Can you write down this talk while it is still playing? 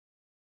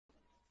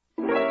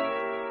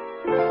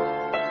Hello,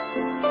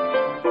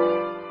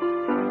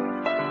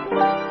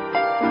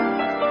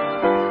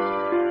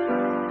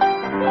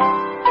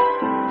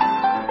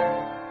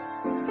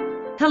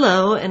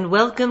 and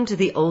welcome to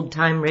the Old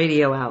Time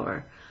Radio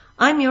Hour.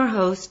 I'm your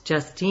host,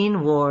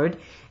 Justine Ward,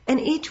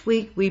 and each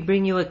week we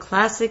bring you a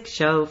classic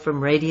show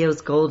from radio's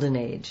golden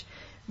age.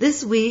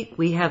 This week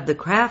we have the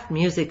Kraft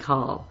Music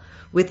Hall,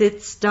 with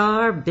its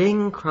star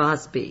Bing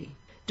Crosby.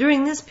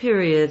 During this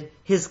period,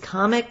 his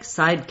comic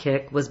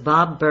sidekick was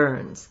Bob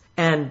Burns,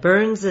 and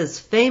Burns's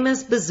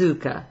famous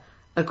bazooka,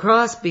 a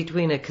cross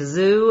between a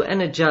kazoo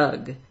and a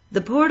jug.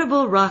 The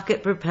portable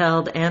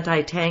rocket-propelled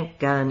anti-tank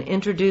gun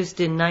introduced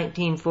in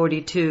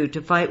 1942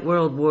 to fight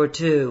World War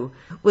II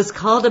was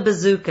called a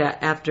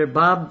bazooka after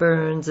Bob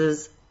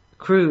Burns's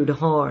crude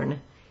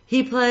horn.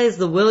 He plays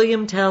the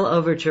William Tell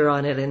Overture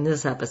on it in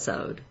this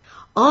episode.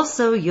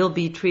 Also, you'll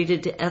be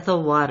treated to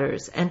Ethel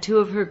Waters and two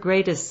of her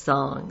greatest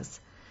songs.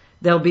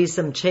 There'll be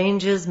some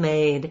changes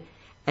made,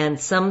 and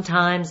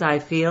sometimes I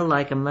feel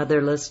like a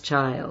motherless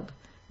child.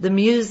 The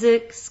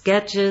music,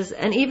 sketches,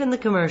 and even the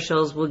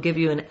commercials will give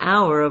you an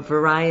hour of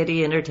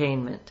variety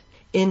entertainment.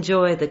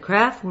 Enjoy the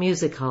Kraft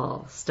Music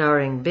Hall,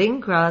 starring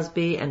Bing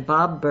Crosby and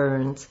Bob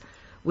Burns,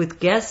 with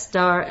guest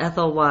star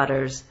Ethel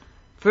Waters.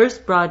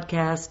 First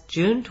broadcast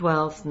June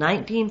 12,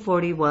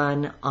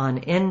 1941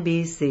 on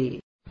NBC.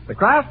 The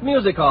Kraft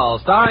Music Hall,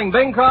 starring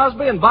Bing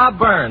Crosby and Bob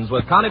Burns,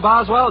 with Connie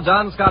Boswell,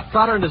 John Scott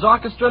Trotter, and his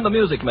orchestra and the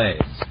Music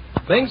Maids.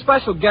 Bing's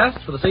special guests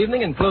for this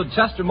evening include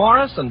Chester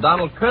Morris and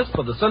Donald Crisp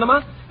of the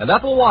cinema, and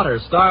Ethel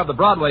Waters, star of the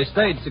Broadway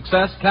stage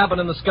success Cabin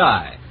in the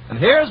Sky. And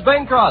here's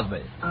Bing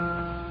Crosby.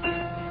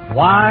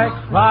 Why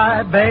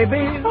cry,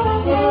 baby?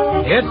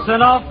 It's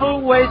an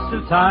awful waste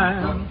of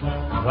time.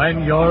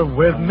 When you're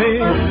with me,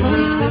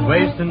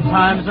 wasting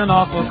time's an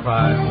awful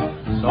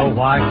crime. So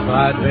why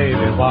cry,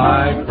 baby,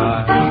 why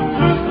cry?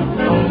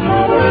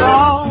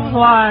 Oh,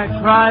 why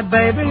cry,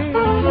 baby?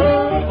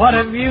 What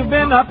have you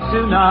been up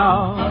to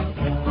now?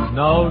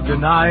 No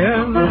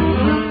denying,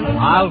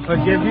 I'll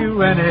forgive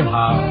you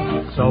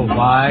anyhow. So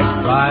why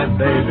cry,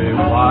 baby,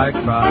 why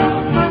cry?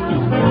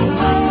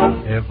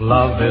 If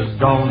love is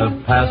gonna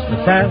pass the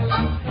test,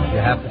 you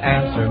have to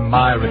answer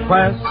my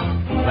request.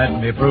 Let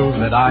me prove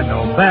that I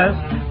know best.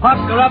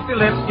 Pucker up your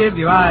lips, give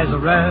your eyes a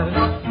rest.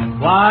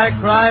 Why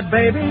cry,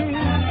 baby?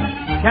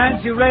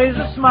 Can't you raise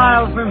a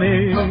smile for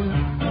me?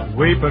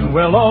 Weeping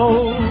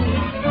willow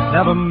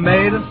never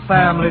made a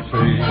family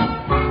tree.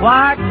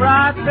 Why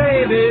cry,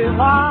 baby,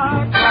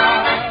 why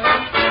cry?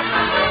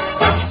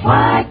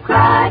 Why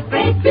cry,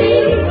 baby?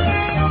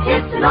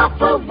 It's an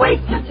awful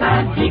waste of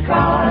time,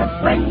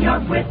 because when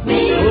you're with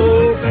me,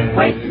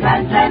 waste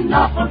time's an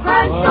awful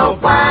crime. So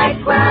why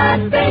cry,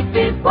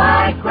 baby,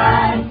 why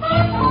cry?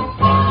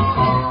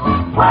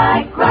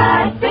 Why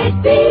cry,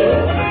 baby?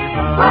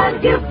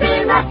 What you've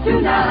been up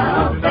to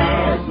now,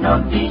 there's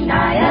no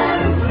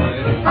denying.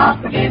 I'll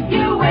forgive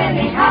you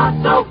anyhow.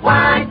 So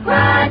why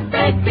cry,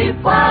 baby,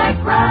 why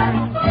cry?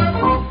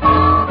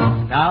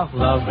 Now if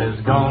love is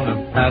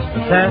gonna pass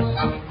the test,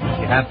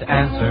 you have to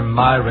answer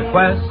my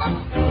request.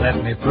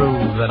 Let me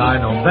prove that I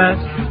know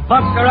best.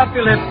 Pucker up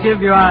your lips,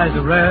 give your eyes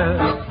a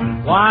rest.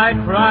 Why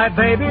cry,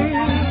 baby?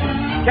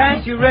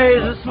 Can't you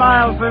raise a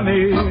smile for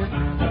me?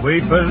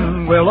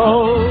 Weeping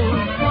willow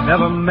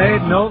never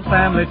made no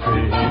family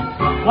tree.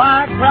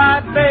 Why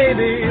cry,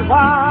 baby,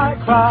 why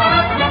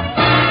cry?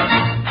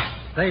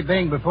 Say,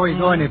 Bing, before you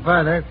go any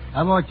further,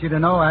 I want you to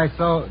know I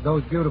saw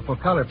those beautiful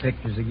color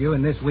pictures of you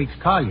in this week's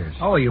Collier's.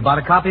 Oh, you bought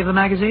a copy of the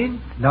magazine?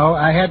 No,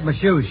 I had my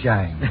shoes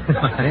shined.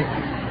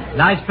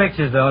 Nice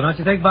pictures, though, don't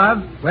you think,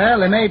 Bob? Well,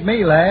 they made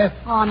me laugh.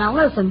 Oh, now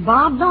listen,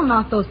 Bob, don't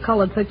knock those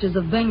colored pictures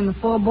of Bing and the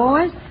four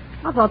boys.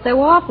 I thought they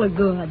were awfully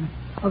good,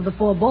 of the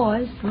four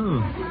boys.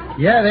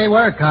 Yeah, they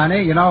were,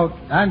 Connie. You know,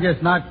 I'm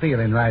just not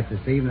feeling right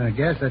this evening, I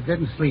guess. I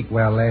didn't sleep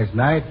well last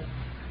night.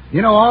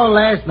 You know, all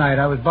last night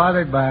I was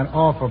bothered by an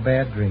awful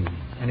bad dream.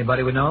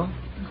 Anybody would know?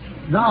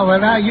 No, well,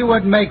 now, you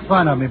wouldn't make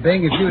fun of me,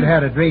 Bing, if you'd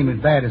had a dream as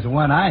bad as the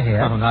one I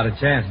had. Oh, not a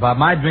chance, Bob.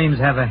 My dreams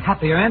have a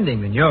happier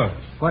ending than yours.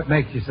 What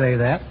makes you say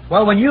that?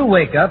 Well, when you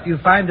wake up, you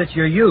find that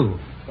you're you.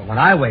 But when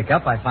I wake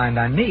up, I find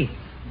I'm me.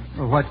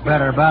 Well, what's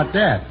better about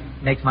that?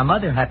 Makes my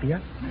mother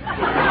happier.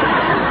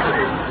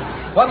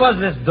 What was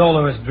this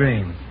dolorous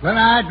dream? Well,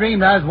 I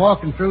dreamed I was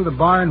walking through the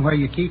barn where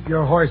you keep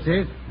your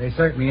horses. They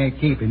certainly ain't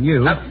keeping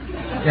you.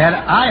 And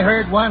I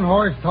heard one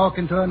horse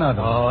talking to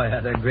another. Oh, yeah,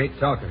 they're great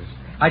talkers.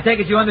 I take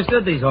it you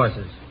understood these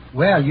horses.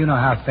 Well, you know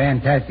how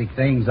fantastic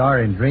things are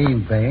in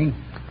dreams, Bing.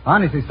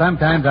 Honestly,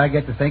 sometimes I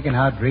get to thinking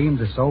how dreams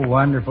are so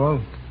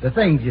wonderful. The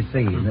things you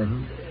see,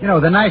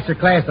 the nicer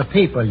class of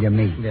people you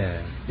meet.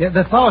 Yeah.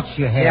 The thoughts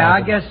you have. Yeah,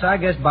 I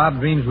guess, Bob,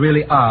 dreams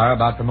really are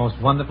about the most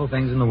wonderful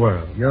things in the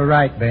world. You're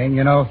right, Bing.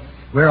 You know,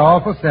 we're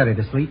awful silly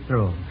to sleep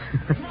through them.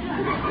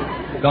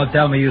 Don't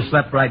tell me you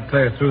slept right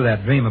clear through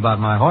that dream about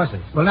my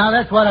horses. Well, now,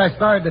 that's what I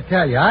started to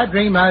tell you. I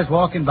dreamed I was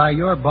walking by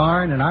your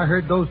barn, and I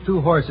heard those two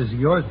horses of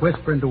yours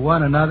whispering to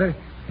one another,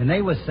 and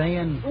they was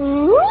saying...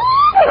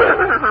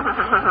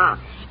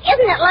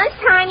 Isn't it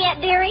lunchtime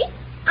yet, dearie?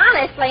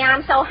 Honestly,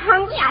 I'm so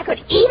hungry I could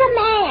eat a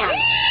man.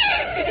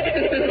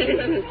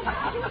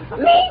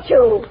 Me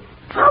too.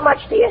 How much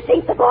do you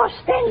think the boss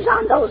spends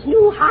on those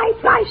new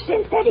high-priced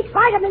synthetic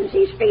vitamins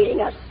he's feeding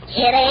us?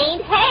 It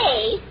ain't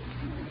hay.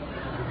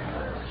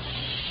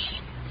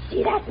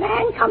 See that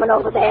man coming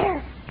over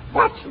there?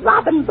 That's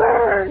Robin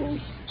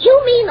Burns.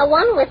 You mean the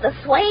one with the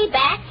sway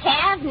back,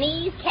 calf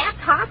knees, cap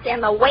tops,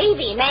 and the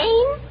wavy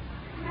mane?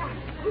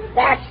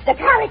 That's the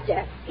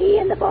character. He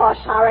and the boss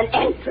are an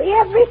entry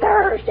every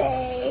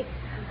Thursday.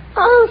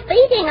 Oh,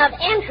 speaking of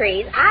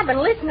entries, I've been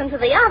listening to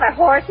the other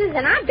horses,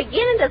 and I'm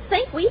beginning to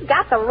think we've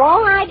got the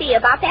wrong idea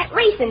about that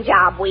racing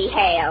job we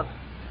have.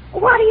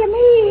 What do you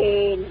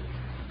mean?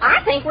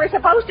 I think we're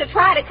supposed to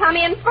try to come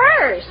in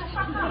first.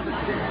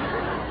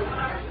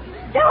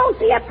 Don't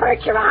be a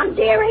percheron,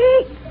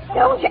 dearie.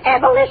 Don't you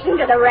ever listen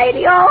to the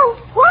radio?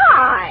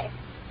 Why?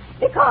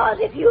 Because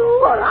if you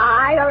or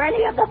I or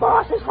any of the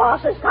boss's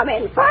horses come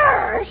in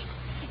first,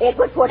 it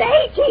would put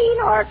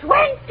 18 or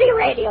 20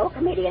 radio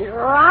comedians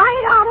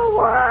right out of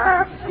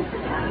work.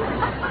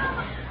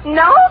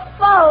 No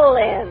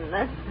fooling.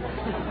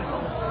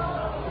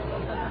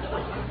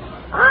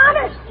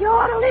 Honest, you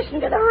ought to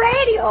listen to the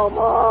radio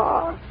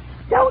more.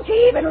 Don't you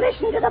even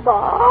listen to the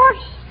boss?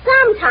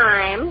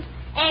 Sometimes.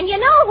 And you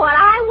know what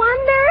I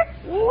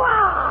wonder?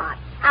 What?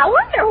 I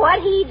wonder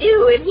what he'd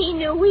do if he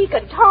knew we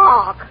could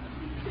talk.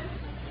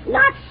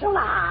 Not so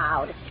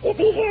loud. If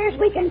he hears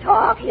we can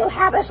talk, he'll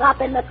have us up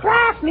in the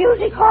Kraft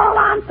Music Hall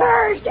on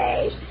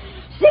Thursdays,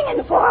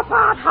 singing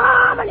four-part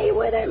harmony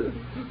with him.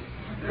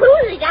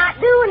 Who's he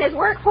got doing his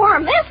work for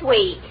him this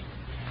week?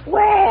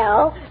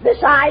 Well,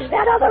 besides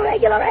that other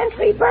regular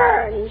entry,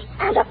 Burns,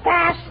 and a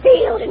fast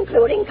field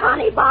including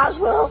Connie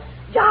Boswell,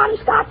 John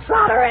Scott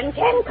Trotter, and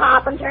Ken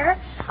Carpenter,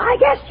 I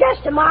guess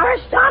Chester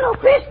Morris, Donald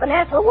Crisp, and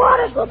Ethel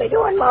Waters will be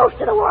doing most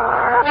of the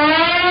work.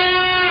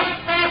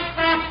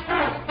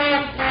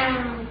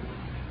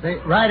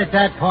 Right at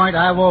that point,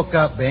 I woke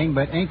up, Bing,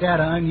 but ain't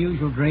that an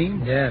unusual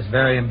dream? Yes,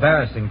 very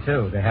embarrassing,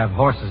 too, to have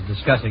horses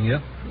discussing you.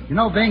 You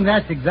know, Bing,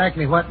 that's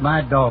exactly what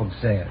my dog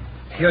said.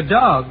 Your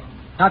dog?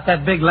 Not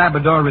that big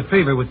Labrador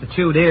retriever with the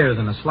chewed ears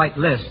and a slight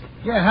lisp.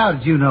 Yeah, how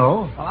did you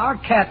know? Well, our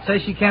cat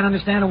says she can't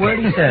understand a word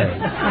he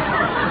says.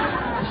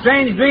 A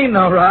strange dream,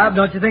 though, Rob.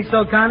 Don't you think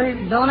so,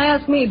 Connie? Don't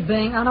ask me,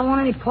 Bing. I don't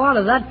want any part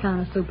of that kind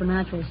of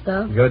supernatural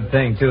stuff. Good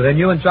thing, too. Then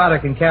you and Trotter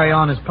can carry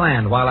on as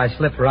planned while I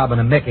slip Robin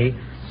a Mickey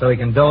so he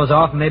can doze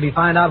off and maybe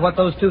find out what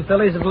those two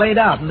fillies have laid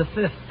out in the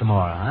fifth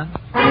tomorrow, huh?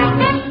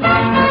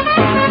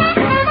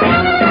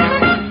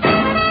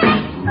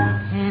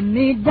 Hand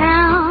me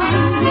down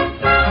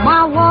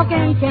my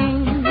walking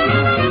cane.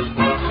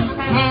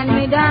 Hand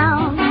me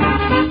down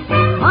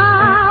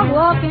my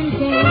walking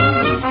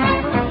cane.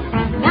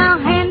 Now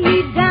hand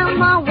me down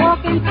my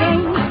walking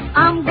cane.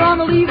 I'm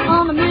gonna leave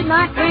on the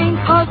midnight train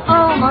 'cause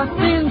all my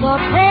sins are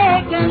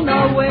taken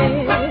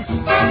away.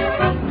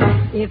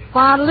 If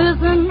I'd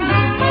listen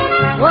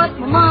what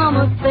my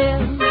mama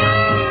said,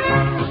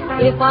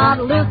 if I'd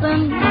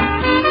listen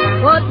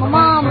what my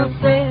mama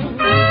said.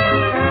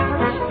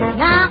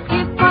 Now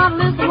if I'd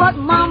listen what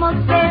mama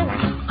said,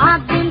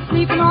 I've been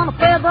sleeping on a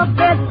feather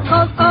bed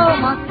 'cause all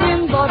my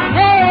sins are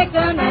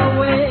taken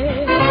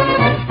away.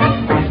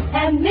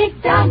 Hand me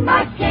down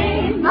my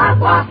cane, my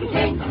walking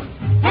cane.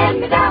 Hand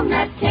me down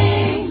that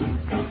cane.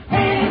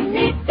 Hand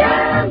me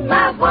down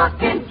my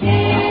walking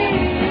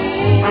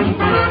cane.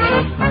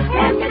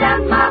 Hand me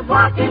down my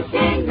walking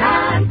cane.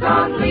 I'm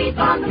gonna leave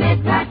on the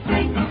midnight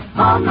train.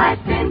 All my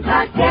sins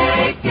are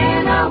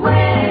taken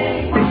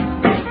away.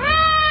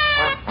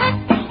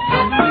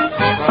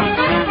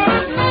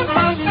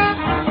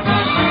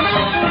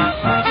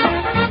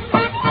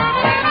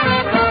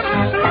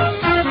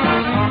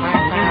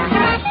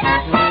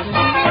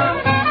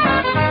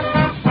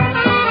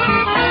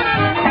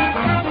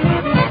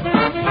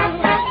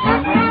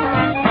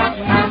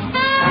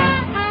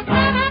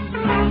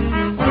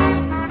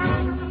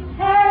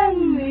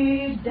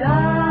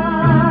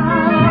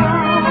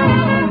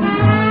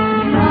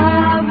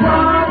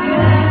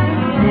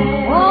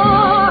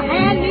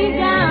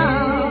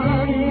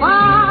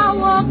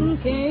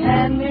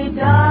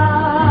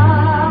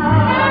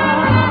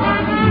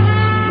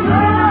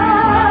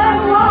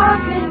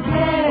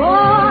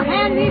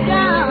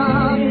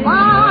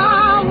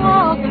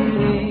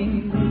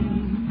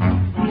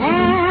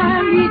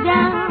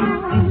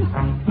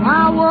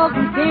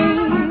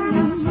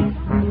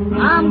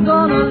 I'm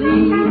gonna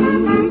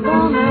leave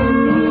on a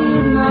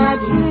midnight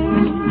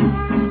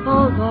train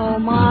 'cause all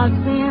my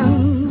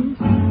sins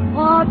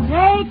are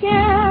taken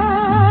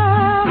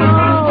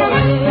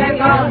away. They're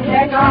gone,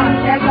 they're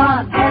gone, they're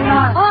gone, they're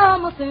gone. All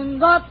my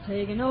sins are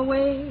taken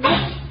away.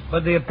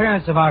 With the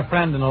appearance of our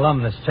friend and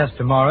alumnus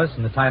Chester Morris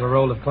in the title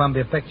role of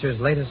Columbia Pictures'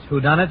 latest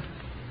Whodunit,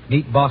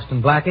 Meet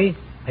Boston Blackie,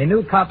 a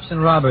new Cops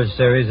and Robbers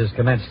series has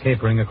commenced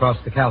capering across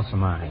the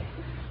Calcimine.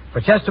 For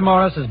Chester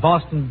Morris as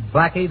Boston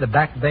Blackie, the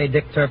Back Bay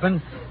Dick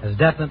Turpin has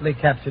definitely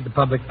captured the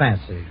public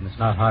fancy, and it's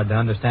not hard to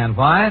understand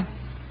why.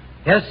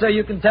 Yes, sir,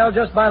 you can tell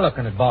just by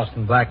looking at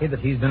Boston Blackie that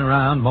he's been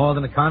around more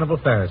than a carnival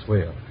Ferris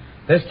wheel.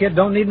 This kid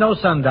don't need no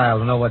sundial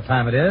to know what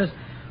time it is.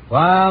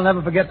 Well, I'll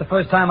never forget the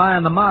first time I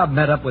and the mob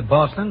met up with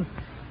Boston.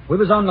 We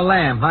was on the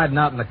Lamb, hiding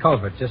out in the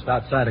culvert just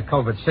outside of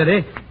Culvert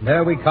City.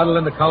 There we cuddled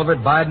in the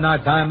culvert, biding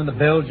our time in the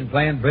bilge and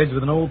playing bridge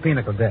with an old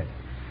pinnacle deck.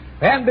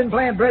 We hadn't been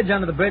playing bridge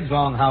under the bridge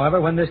long,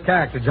 however, when this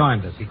character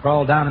joined us. He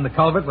crawled down in the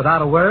culvert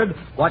without a word,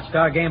 watched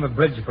our game of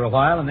bridge for a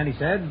while, and then he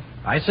said,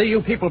 I see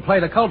you people play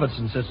the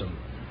Culvertson system.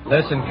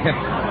 Listen,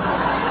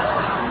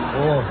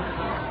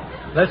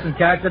 Listen,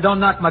 character, don't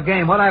knock my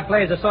game. What I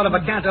play is a sort of a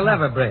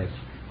cantilever bridge.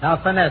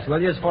 Now, finesse,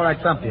 will you, before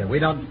I trump you? We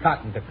don't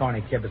cotton to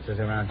corny kibitzers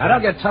around here. Now,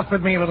 don't get tough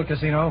with me, little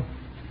casino.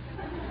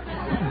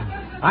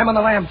 I'm on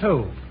the Lamb,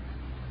 too.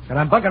 And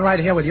I'm bunking right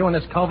here with you in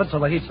this culvert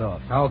till the heat's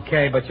off.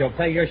 Okay, but you'll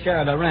pay your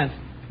share of the rent.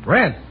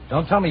 Rent?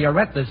 Don't tell me you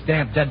rent this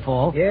damn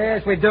deadfall.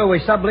 Yes, we do. We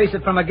sublease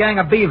it from a gang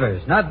of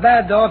beavers. Not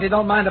bad, though, if you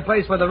don't mind a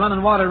place where the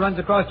running water runs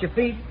across your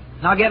feet.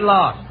 Now get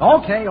lost.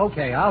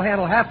 Okay. I'll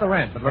handle half the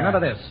rent, but remember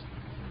this.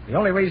 The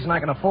only reason I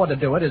can afford to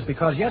do it is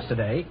because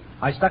yesterday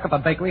I stuck up a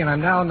bakery and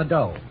I'm now in the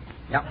dough.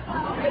 Yep.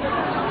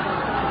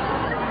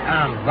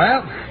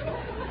 Well,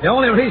 the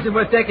only reason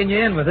we're taking you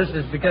in with us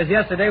is because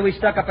yesterday we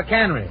stuck up a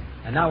cannery,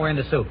 and now we're in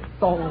the soup.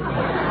 Oh.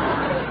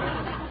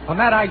 From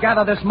that, I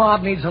gather this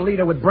mob needs a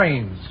leader with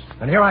brains.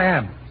 And here I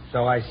am.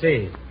 So I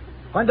see.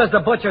 When does the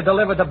butcher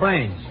deliver the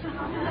brains?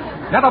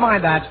 Never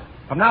mind that.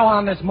 From now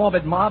on, this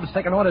morbid mob's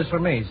taking orders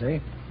from me, see?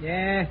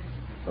 Yeah?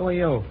 Who are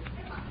you?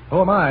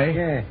 Who am I?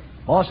 Yeah.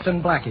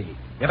 Boston Blackie. You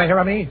ever hear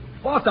of me?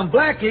 Boston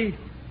Blackie?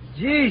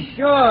 Gee,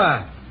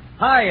 sure.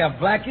 Hiya,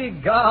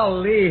 Blackie.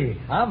 Golly.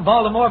 I'm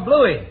Baltimore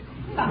Bluey.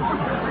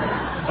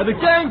 And the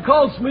gang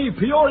calls me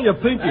Peoria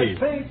Pinky.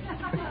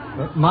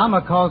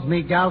 Mama calls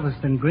me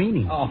Galveston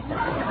Greenie. Oh.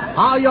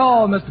 How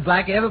y'all, Mr.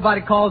 Blackie?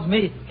 Everybody calls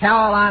me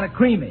Carolina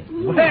Creamy.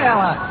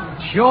 Well,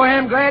 sure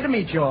am glad to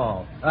meet you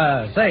all.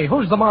 Say,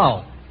 who's the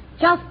mob?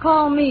 Just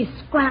call me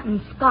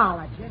Scranton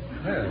Scarlet.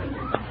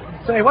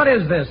 Say, what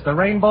is this, the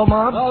Rainbow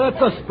Mob? Oh,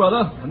 that's us,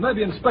 brother. And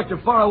maybe Inspector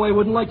Faraway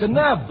wouldn't like to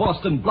nab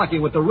Boston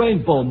Blackie with the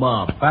Rainbow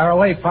Mob.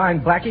 Faraway,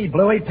 fine Blackie,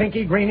 Bluey,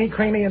 Pinky, Greenie,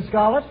 Creamy, and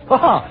Scarlet?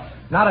 Oh,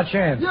 not a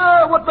chance.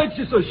 Yeah, what makes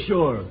you so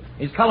sure?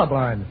 He's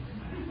colorblind.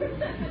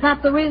 Is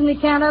that the reason he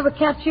can't ever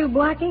catch you,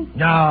 Blackie?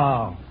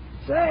 No.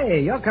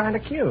 Say, you're kind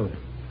of cute.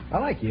 I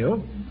like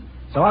you.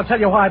 So I'll tell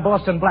you why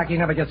Boston Blackie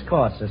never gets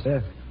caught,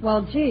 sister.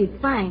 Well, gee,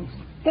 thanks.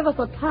 Give us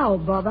a towel,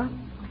 brother.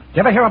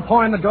 You ever hear a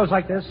poem that goes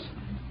like this?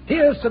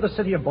 Here's to the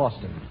city of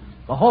Boston,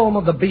 the home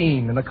of the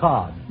bean and the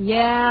cod.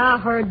 Yeah, I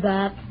heard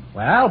that.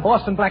 Well,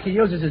 Boston Blackie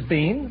uses his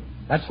bean.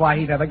 That's why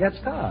he never gets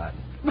cod.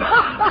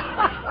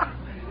 I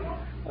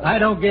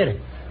don't get it.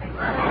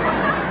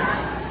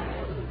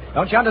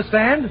 Don't you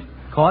understand?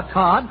 Caught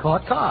cod,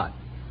 caught cod.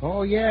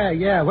 Oh,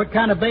 yeah. What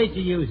kind of bait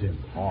you using?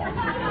 Oh.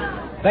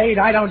 Bait?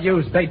 I don't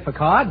use bait for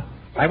cod.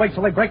 I wait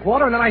till they break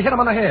water and then I hit them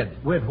on the head.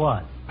 With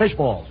what? Fish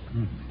balls.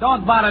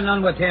 Don't bother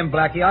none with him,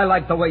 Blackie. I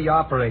like the way you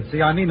operate.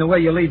 See, I mean the way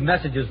you leave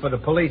messages for the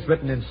police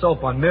written in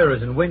soap on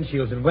mirrors and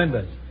windshields and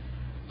windows.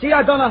 Gee,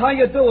 I don't know how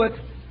you do it.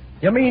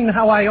 You mean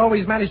how I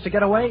always manage to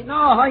get away? No,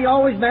 how you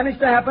always manage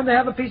to happen to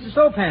have a piece of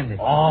soap handy.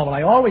 Oh, well,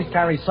 I always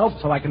carry soap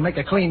so I can make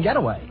a clean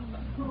getaway.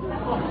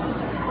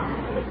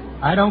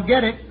 I don't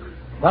get it.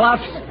 Well, I'll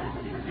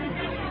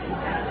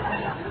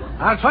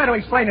try to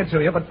explain it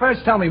to you, but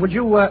first tell me, would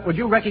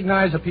you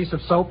recognize a piece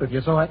of soap if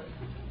you saw it?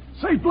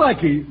 Say,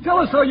 Blackie, tell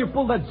us how you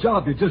pulled that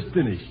job you just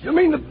finished. You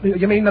mean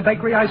the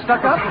bakery I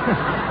stuck up?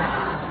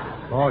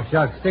 Oh,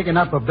 shucks, sticking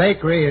up a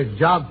bakery is a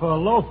job for a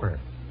loafer.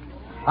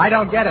 I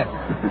don't get it.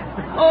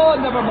 Oh,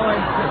 never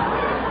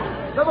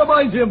mind. Never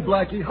mind him,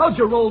 Blackie. How'd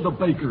you roll the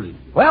bakery?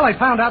 Well, I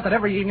found out that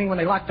every evening when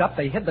they locked up,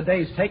 they hid the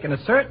day's take in a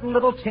certain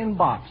little tin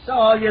box. So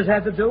all you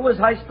had to do was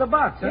heist the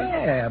box, huh?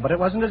 Yeah, but it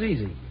wasn't as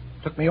easy.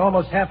 Took me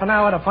almost half an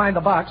hour to find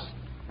the box,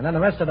 and then the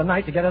rest of the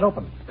night to get it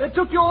open. It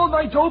took you all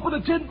night to open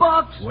a tin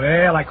box?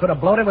 Well, I could have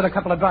bloated with a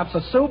couple of drops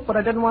of soup, but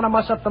I didn't want to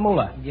muss up the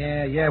moolah.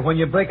 Yeah. When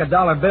you break a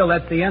dollar bill,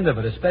 that's the end of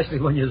it, especially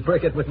when you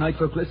break it with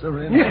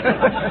nitroglycerin.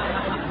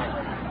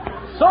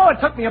 So it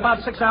took me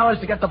about 6 hours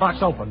to get the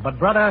box open, but,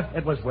 brother,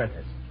 it was worth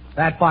it.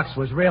 That box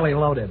was really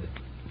loaded.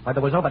 Why,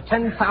 there was over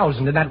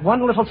 10,000 in that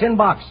one little tin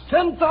box.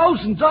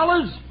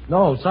 $10,000?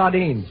 No,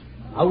 sardines.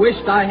 I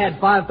wished I had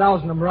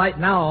 5,000 of them right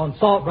now on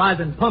salt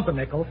rising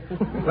pumpernickel.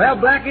 Well,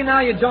 Blackie, now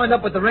you joined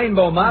up with the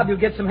Rainbow Mob, you'll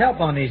get some help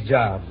on these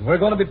jobs. We're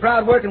going to be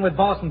proud working with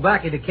Boston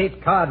Blackie to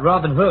Cape Cod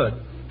Robin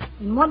Hood.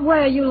 In what way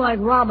are you like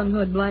Robin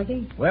Hood,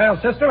 Blackie? Well,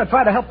 sister, I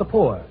try to help the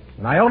poor,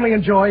 and I only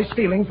enjoy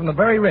stealing from the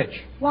very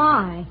rich.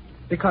 Why?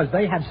 Because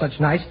they have such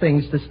nice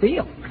things to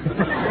steal.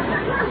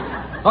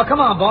 Oh,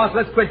 come on, boss.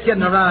 Let's quit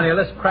kidding around here.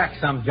 Let's crack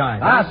some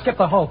joint. Skip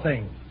the whole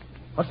thing.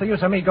 What's the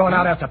use of me going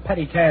out after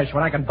petty cash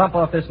when I can bump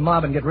off this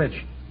mob and get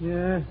rich?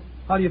 Yeah?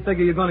 How do you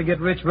figure you're going to get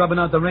rich rubbing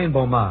out the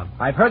Rainbow Mob?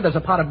 I've heard there's a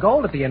pot of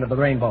gold at the end of the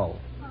rainbow.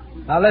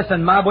 Now,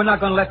 listen, Mob, we're not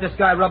going to let this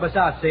guy rub us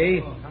out,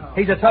 see?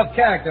 He's a tough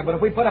character, but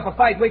if we put up a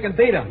fight, we can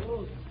beat him.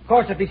 Of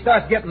course, if he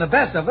starts getting the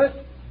best of it,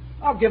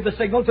 I'll give the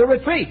signal to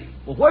retreat.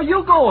 Well, where are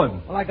you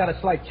going? Well, I got a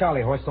slight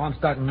Charlie horse, so I'm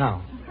starting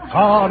now.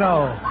 Oh,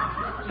 no.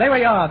 Stay where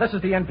you are. This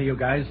is the end for you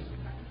guys.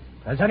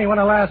 Has anyone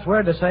a last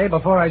word to say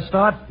before I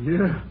start?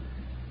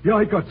 Yeah,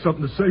 I got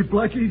something to say,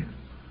 Blackie.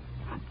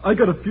 I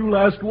got a few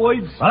last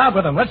words. Well, out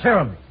with them. Let's hear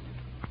them.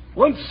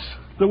 Once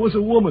there was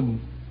a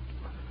woman.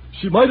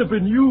 She might have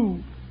been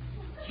you.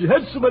 She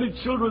had so many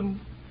children.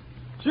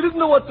 She didn't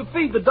know what to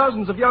feed the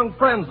dozens of young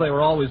friends they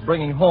were always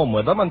bringing home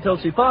with them until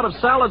she thought of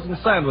salads and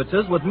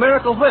sandwiches with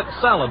Miracle Whip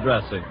salad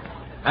dressing.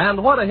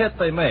 And what a hit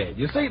they made.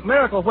 You see,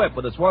 Miracle Whip,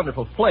 with its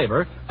wonderful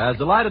flavor, has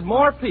delighted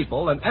more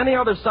people than any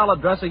other salad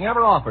dressing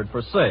ever offered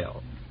for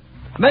sale.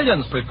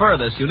 Millions prefer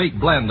this unique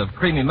blend of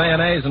creamy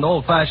mayonnaise and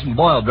old-fashioned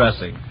boiled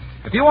dressing.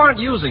 If you aren't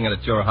using it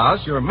at your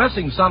house, you're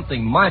missing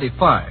something mighty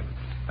fine.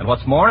 And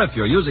what's more, if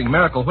you're using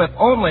Miracle Whip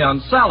only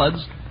on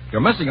salads, you're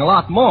missing a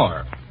lot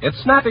more.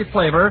 Its snappy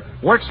flavor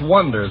works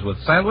wonders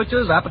with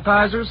sandwiches,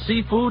 appetizers,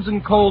 seafoods,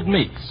 and cold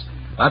meats.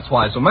 That's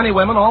why so many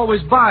women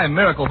always buy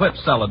Miracle Whip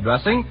salad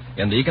dressing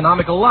in the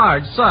economical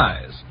large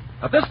size.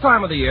 At this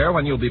time of the year,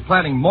 when you'll be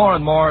planning more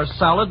and more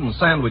salad and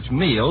sandwich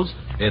meals,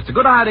 it's a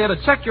good idea to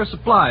check your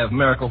supply of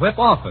Miracle Whip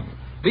often.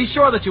 Be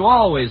sure that you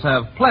always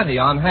have plenty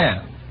on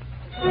hand.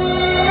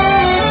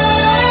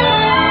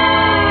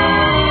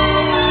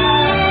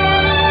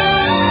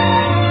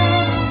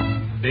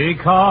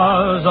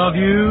 Because of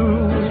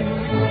you,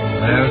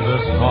 there's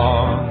a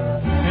song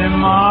in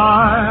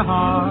my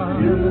heart.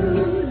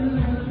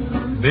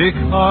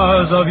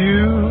 Because of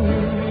you,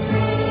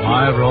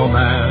 my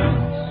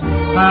romance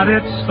had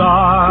its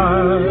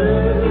start.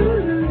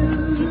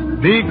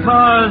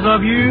 Because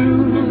of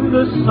you,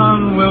 the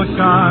sun will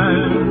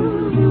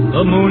shine,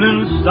 the moon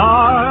and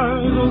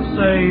stars will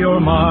say you're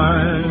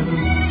mine,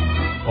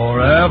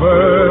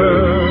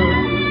 forever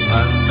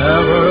and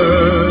never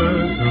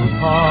to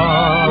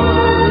part.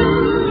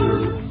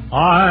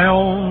 I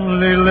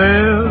only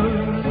live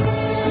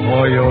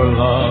for your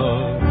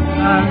love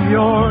and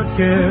your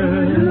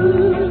kiss.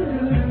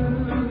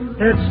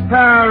 It's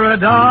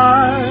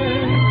paradise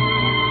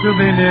to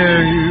be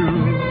near you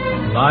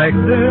like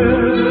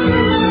this.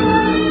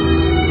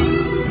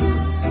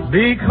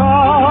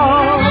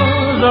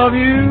 Because of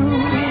you,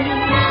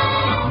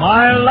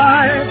 my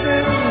life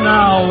is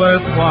now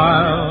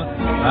worthwhile,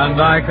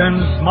 and I can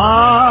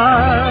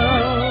smile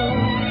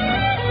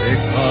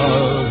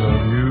because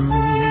of you.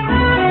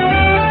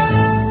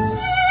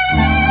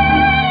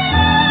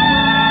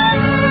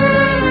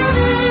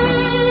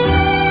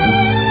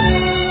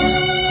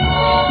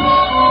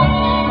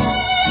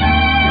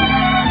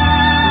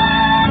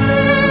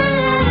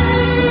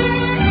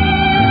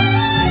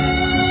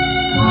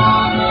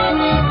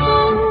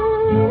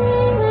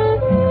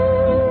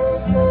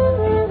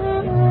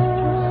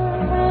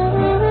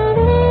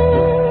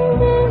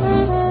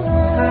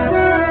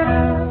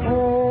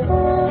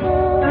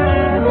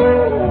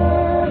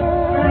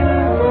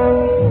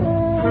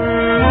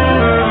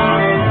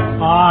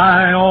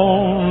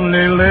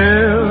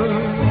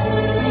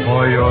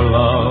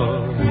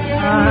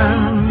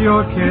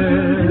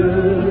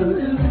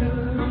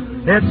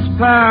 It's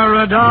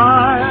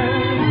paradise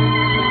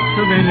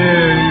to be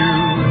near you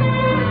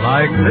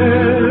like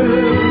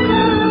this.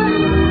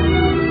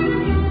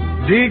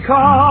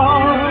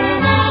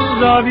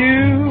 Because of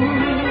you,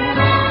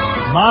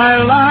 my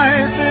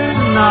life is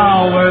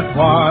now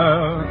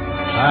worthwhile,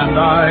 and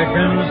I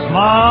can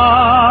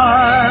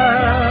smile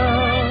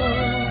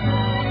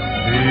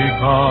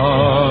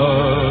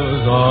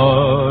because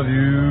of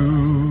you.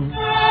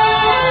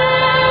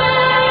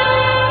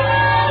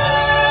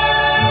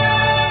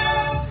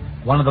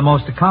 One of the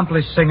most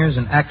accomplished singers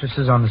and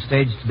actresses on the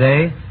stage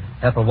today,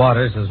 Ethel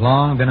Waters, has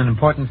long been an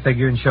important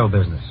figure in show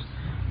business.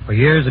 For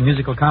years a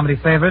musical comedy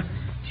favorite,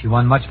 she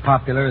won much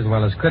popular as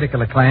well as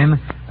critical acclaim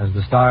as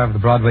the star of the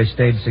Broadway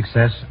stage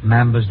success,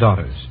 Mamba's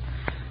Daughters.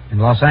 In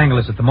Los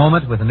Angeles at the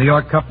moment, with the New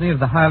York company of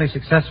the highly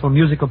successful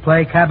musical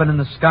play Cabin in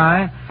the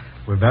Sky,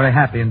 we're very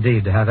happy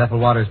indeed to have Ethel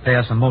Waters pay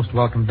us a most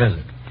welcome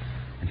visit.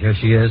 And here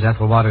she is,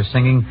 Ethel Waters,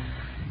 singing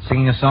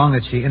a song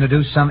that she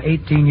introduced some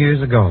 18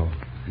 years ago.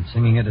 And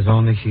singing it as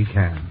only she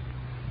can.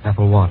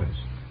 Ethel Waters.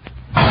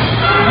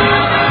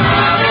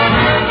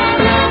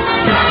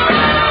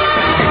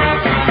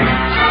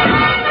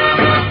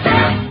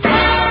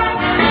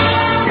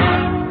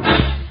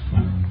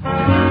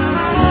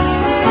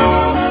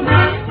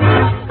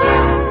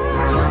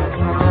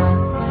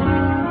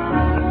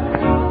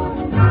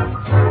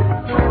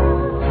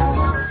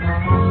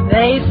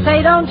 They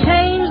say don't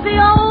change the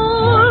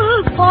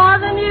old for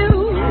the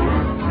new,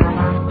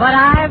 but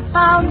I've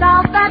found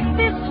out that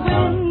this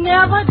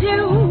never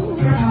do.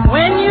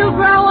 When you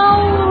grow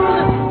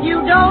old,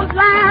 you don't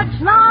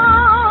last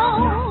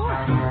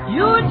long.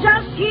 You're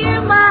just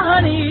here, my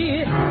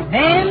honey,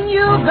 then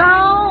you're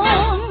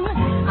gone.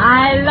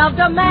 I loved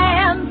a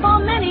man for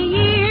many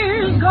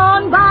years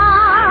gone by.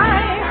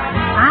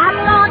 I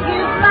thought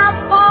his love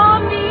for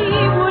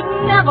me would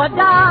never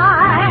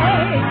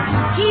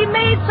die. He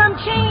made some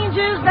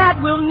changes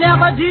that will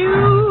never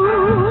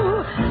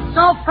do.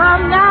 So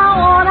from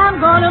now on,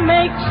 I'm gonna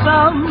make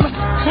some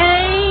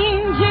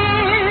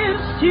changes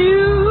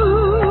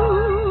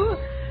too.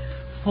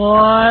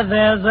 For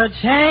there's a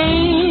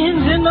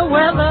change in the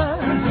weather,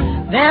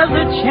 there's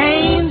a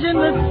change in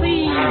the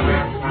sea.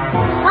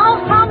 So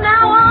from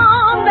now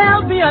on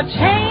there'll be a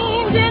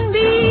change in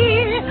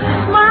me.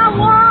 My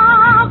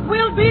walk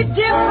will be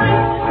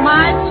different,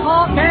 my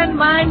talk and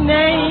my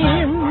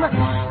name.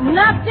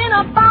 Nothing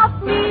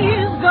about me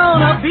is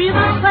gonna be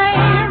the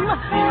same.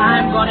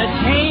 I'm gonna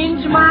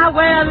change my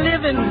way of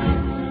living,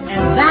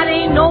 and that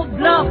ain't no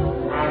bluff.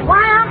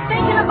 Why I'm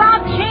thinking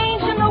about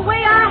changing the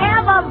way I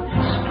have of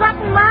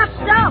strutting my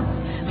stuff.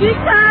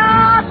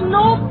 Because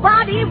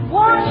nobody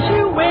wants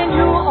you when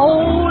you're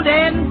old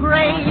and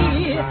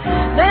gray.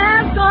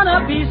 There's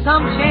gonna be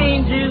some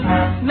changes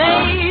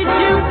made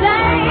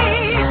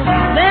today.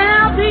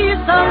 There'll be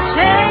some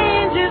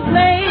changes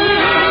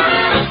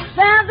made.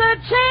 There's a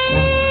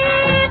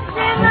change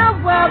in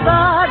the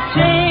weather,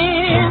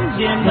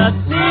 change in the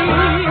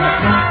sea.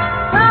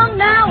 From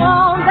now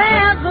on,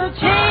 there's a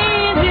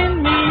change in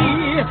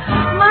me.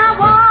 My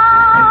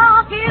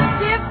walk is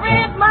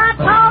different, my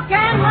talk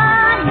and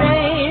my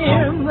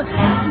name.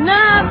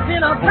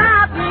 Nothing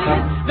about me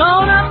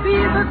gonna be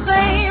the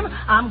same.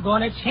 I'm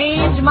gonna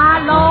change my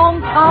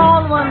long,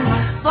 tall one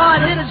for a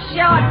little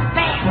short,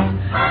 fast.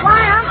 Why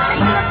I'm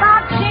thinking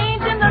about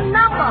changing the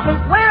number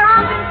where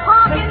I've been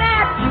parking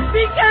at.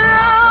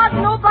 Because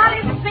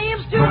nobody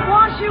seems to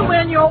want you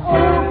when you're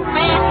old,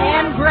 fat,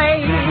 and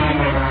gray.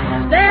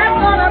 There's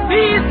gonna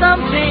be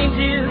some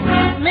changes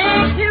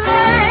made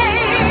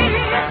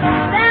today.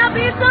 There'll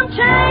be some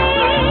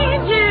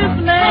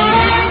changes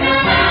made.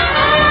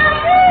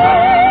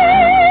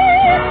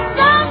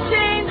 Some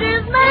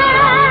changes made.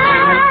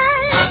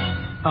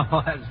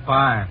 Oh, that's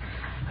fine.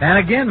 And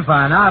again,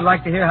 fine. Now I'd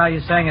like to hear how you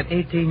sang it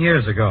 18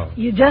 years ago.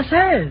 You just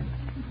heard.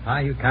 Ah,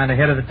 you kind of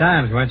ahead of the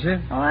times, weren't you?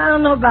 Oh, I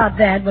don't know about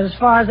that, but as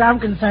far as I'm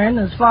concerned,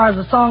 as far as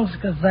the song's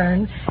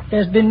concerned,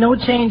 there's been no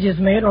changes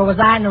made, or was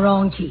I in the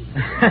wrong key?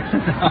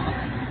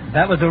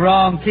 That was the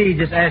wrong key.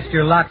 Just ask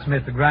your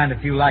locksmith to grind a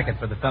few like it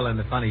for the fella in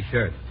the funny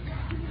shirt.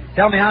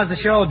 Tell me, how's the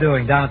show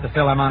doing down at the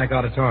Philharmonic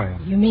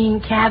Auditorium? You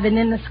mean Cabin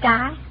in the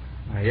Sky?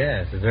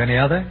 Yes. Is there any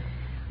other?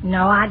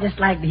 No, I just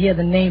like to hear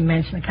the name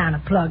mentioned, a kind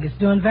of plug. It's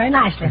doing very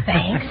nicely,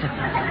 thanks.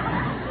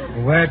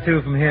 Where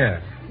to from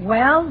here?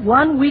 Well,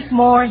 1 week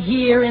more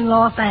here in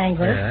Los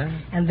Angeles, Yeah.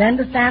 and then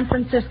to San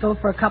Francisco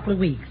for a couple of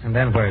weeks. And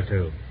then where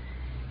to?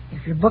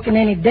 If you're booking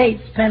any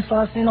dates, pencil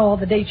us in all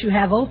the dates you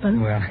have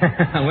open. Well,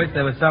 I wish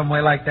there was some way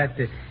like that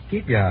to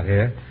keep you out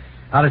here.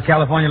 How does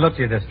California look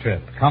to you this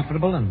trip?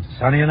 Comfortable and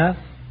sunny enough?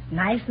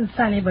 Nice and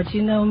sunny, but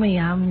you know me.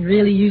 I'm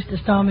really used to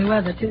stormy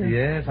weather, too.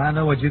 Yes, I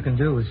know what you can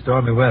do with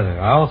stormy weather.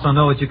 I also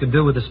know what you can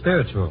do with the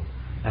spiritual,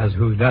 as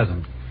who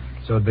doesn't.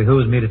 So it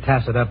behooves me to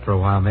tass it up for a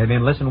while, maybe,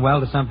 and listen well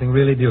to something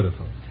really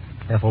beautiful.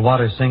 Ethel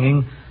Waters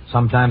singing,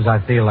 Sometimes I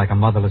Feel Like a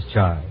Motherless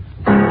Child.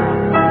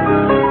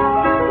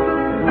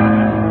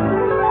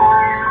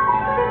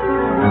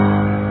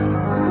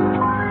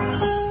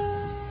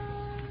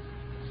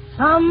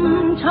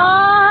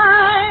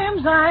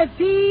 Sometimes I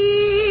feel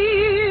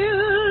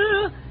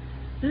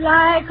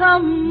like a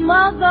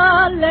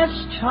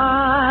motherless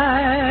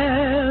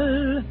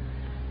child.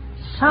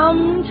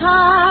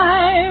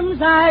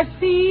 Sometimes I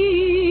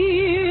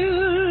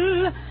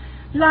feel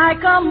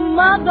like a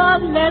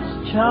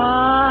motherless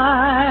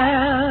child.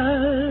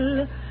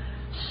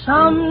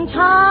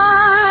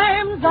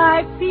 Sometimes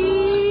I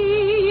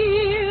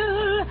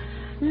feel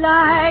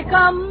like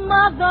a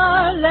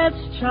motherless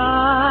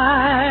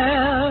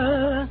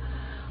child.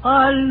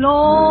 A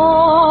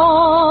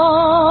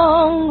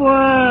long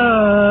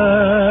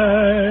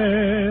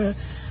way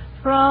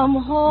from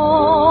home.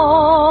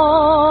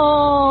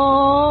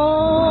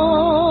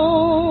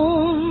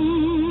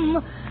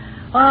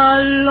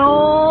 A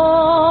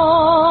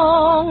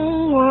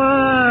long way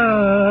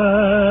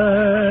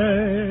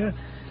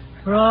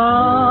from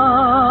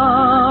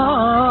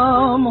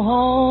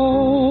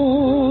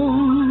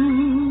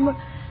home.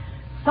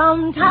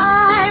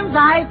 Sometimes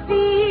I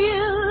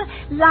feel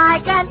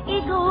like an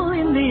eagle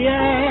in the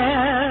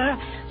air.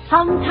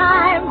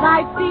 Sometimes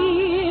I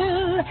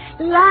feel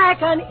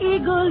like an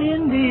eagle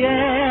in the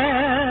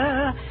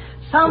air.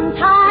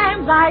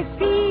 Sometimes I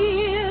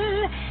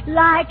feel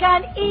like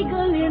an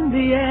eagle in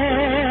the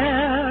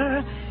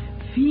air.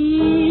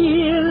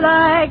 Feel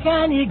like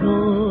an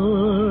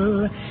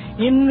eagle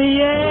in the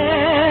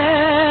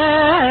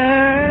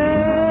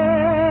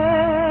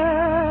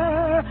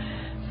air.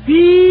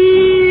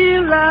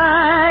 Feel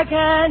like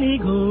an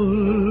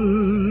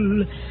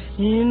eagle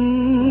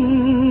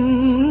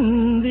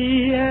in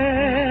the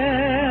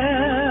air.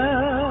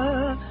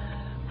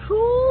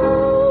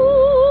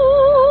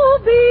 True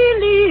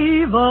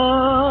believer,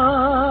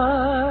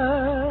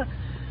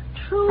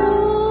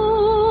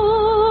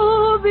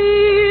 true believer,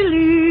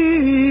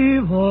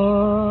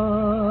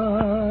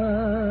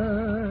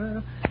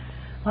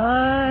 a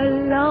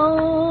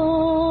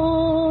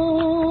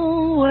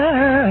long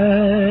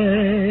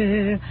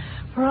way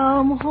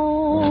from home.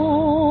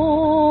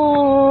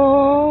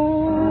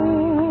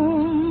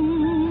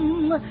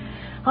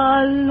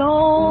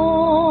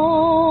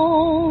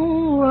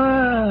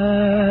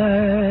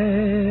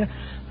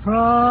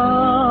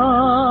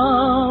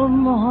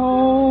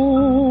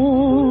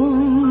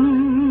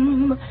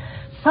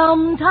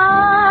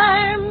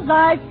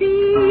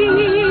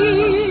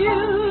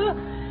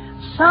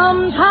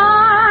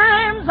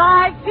 Sometimes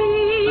I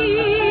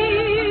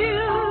feel,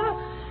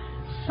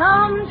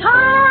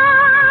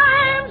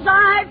 sometimes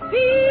I feel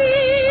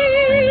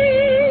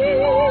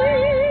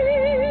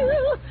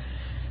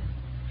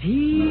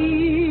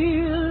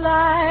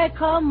like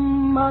a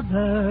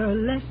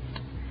motherless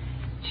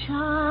child.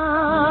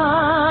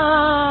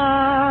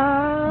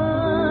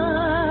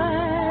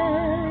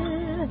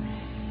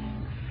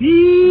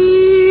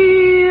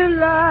 Feel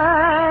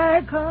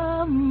like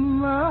a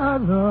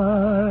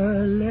motherless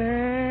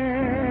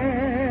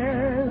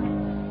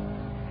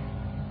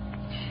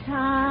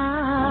child.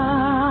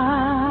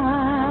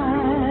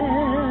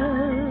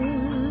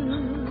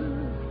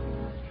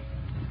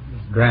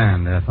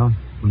 Grand, Ethel.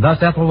 And thus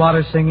Ethel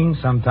Waters singing,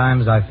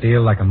 Sometimes I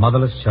Feel Like a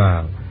Motherless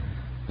Child,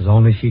 as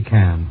only she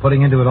can,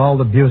 putting into it all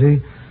the beauty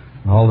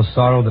and all the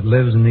sorrow that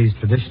lives in these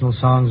traditional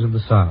songs of the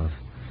South.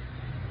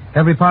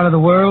 Every part of the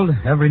world,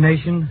 every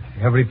nation,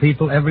 every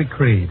people, every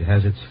creed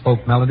has its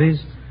folk melodies,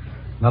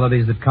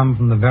 melodies that come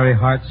from the very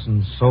hearts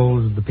and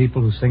souls of the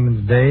people who sing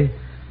them today,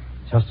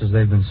 just as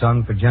they've been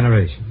sung for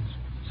generations.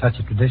 Such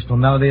a traditional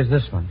melody as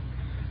this one.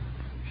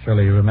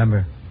 Surely you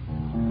remember.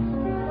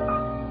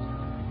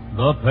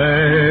 The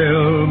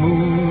pale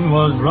moon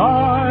was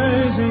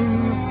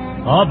rising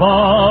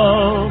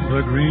above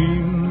the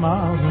green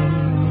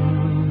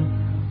mountain.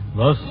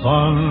 The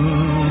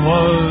sun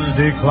was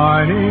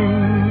declining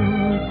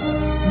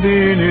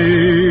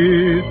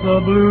beneath the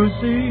blue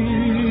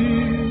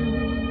sea.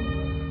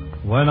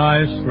 When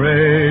I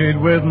strayed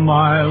with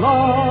my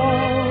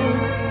love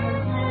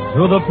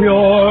to the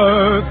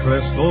pure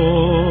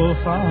crystal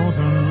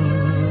fountain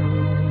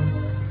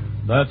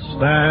that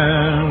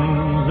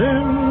stands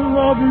in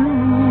the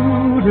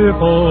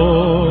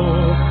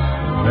beautiful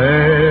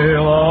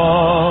Vale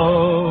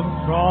of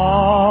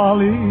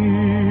Trolley.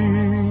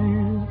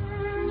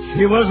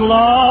 She was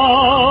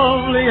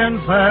lovely and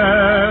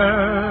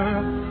fair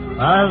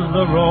as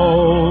the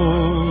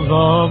rose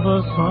of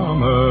the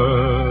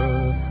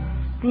summer,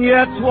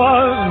 yet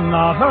was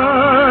not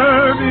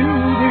her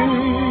beauty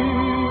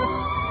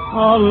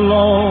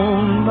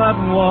alone that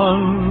won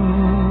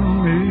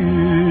me.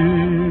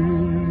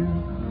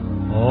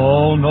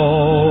 Oh no,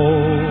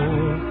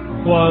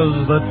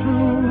 'twas the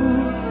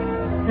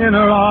truth in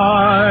her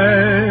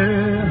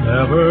eye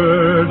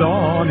ever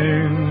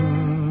dawning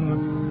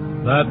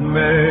that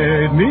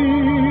made me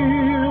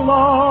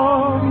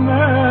love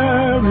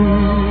Mary,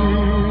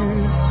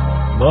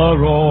 the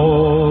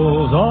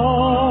rose of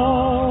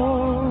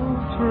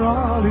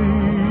Trolley.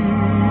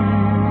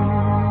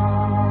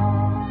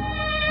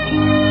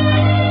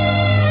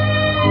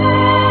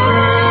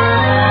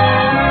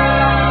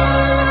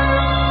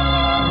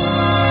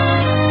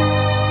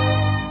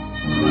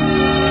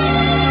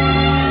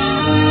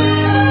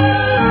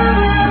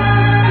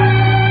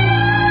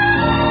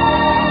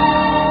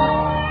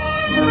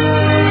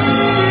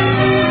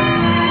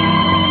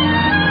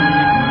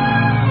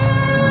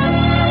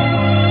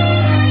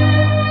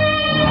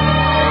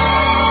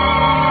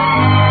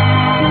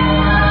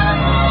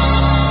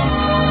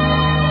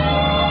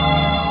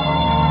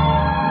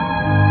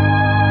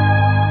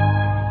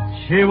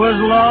 She was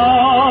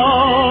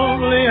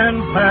lovely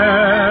and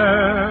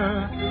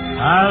fair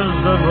as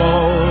the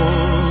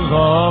rose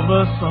of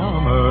the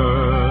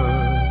summer,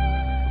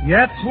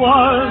 yet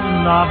was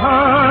not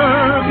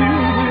her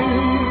beauty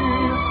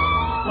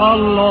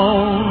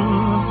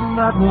alone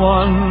that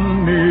won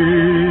me.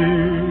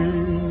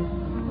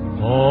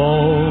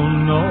 Oh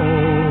no,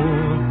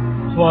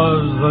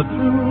 'twas the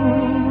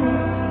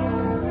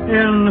truth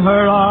in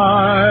her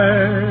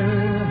eye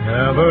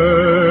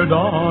ever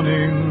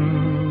dawning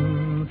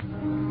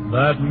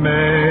that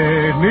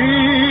made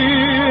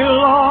me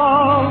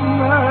love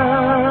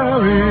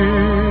Mary,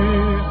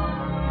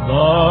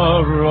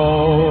 the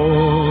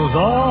rose of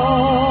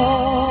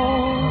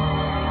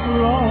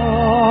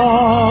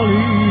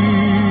Raleigh.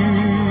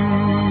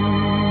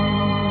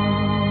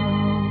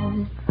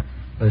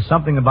 There's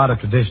something about a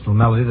traditional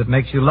melody that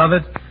makes you love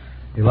it.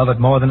 You love it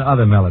more than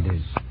other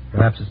melodies.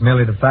 Perhaps it's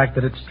merely the fact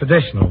that it's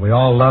traditional. We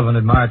all love and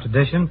admire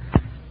tradition,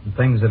 and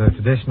things that are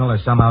traditional are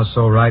somehow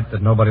so right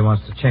that nobody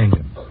wants to change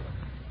them.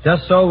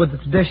 Just so with the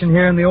tradition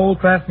here in the old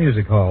Kraft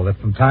Music Hall that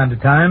from time to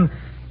time,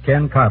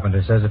 Ken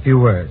Carpenter says a few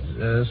words.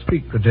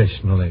 Speak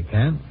traditionally,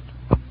 Ken.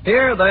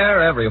 Here,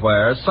 there,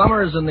 everywhere,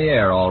 summer's in the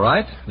air, all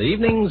right. The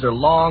evenings are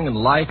long and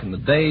light, and the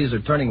days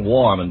are turning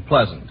warm and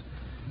pleasant.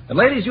 And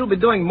ladies, you'll be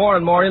doing more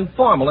and more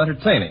informal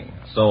entertaining.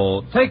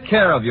 So take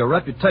care of your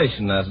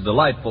reputation as a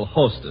delightful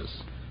hostess.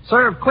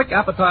 Serve quick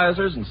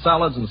appetizers and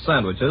salads and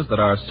sandwiches that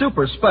are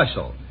super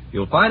special.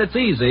 You'll find it's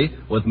easy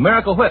with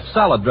Miracle Whip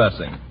salad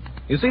dressing.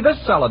 You see, this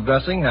salad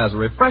dressing has a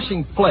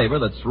refreshing flavor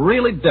that's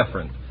really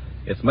different.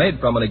 It's made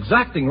from an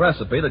exacting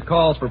recipe that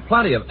calls for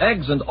plenty of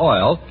eggs and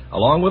oil,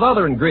 along with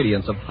other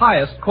ingredients of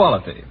highest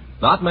quality.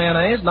 Not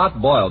mayonnaise, not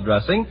boiled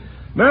dressing.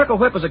 Miracle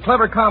Whip is a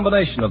clever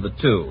combination of the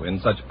two, in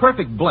such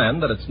perfect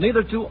blend that it's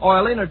neither too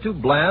oily nor too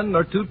bland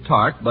nor too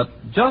tart, but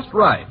just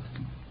right.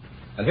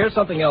 And here's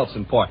something else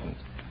important.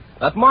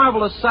 That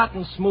marvelous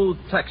satin-smooth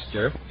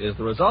texture is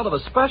the result of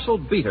a special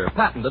beater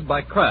patented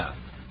by Kraft.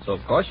 So,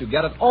 of course, you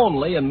get it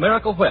only in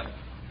Miracle Whip.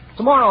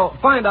 Tomorrow,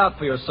 find out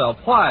for yourself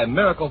why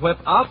Miracle Whip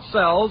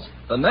outsells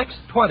the next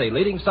 20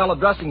 leading salad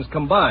dressings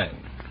combined.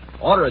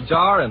 Order a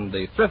jar in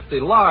the thrifty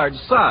large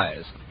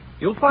size.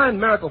 You'll find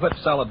Miracle Whip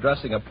salad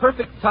dressing a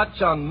perfect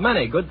touch on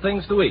many good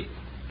things to eat.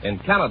 In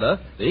Canada,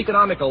 the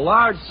economical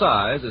large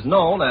size is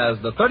known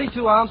as the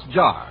 32-ounce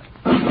jar.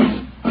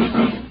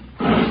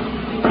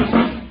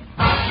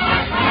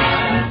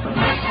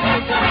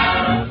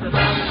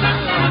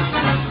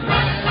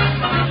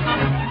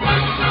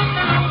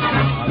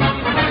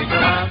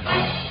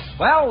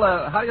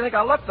 Well, how do you think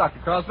I look, Dr.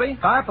 Crosby?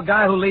 If a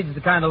guy who leads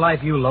the kind of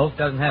life you loaf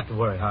doesn't have to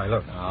worry how he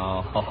looks.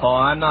 Oh,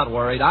 I'm not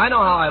worried. I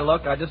know how I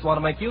look. I just want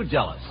to make you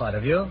jealous. What,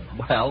 of you?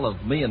 Well,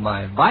 of me and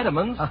my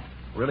vitamins.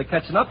 Really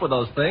catching up with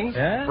those things.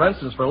 Yeah? For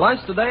instance, for lunch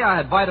today, I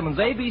had vitamins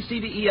A, B,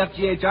 C, D, E, F,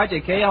 G, H, I, J,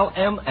 K, L,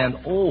 M, and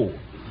O.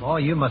 Boy,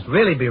 you must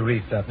really be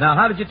reefed up. Now,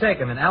 how did you take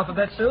them? In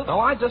alphabet soup? No,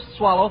 I just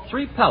swallow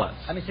 3 pellets.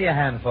 Let me see a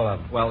handful of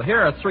them. Well, here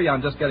are 3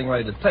 I'm just getting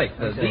ready to take.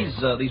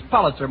 These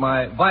pellets are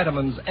my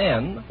vitamins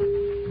N,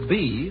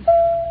 B,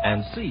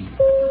 and C.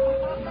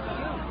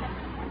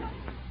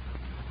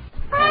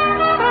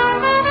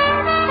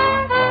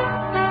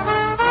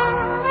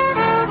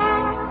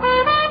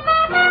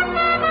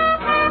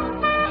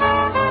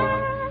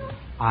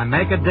 I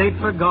make a date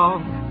for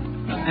golf,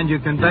 and you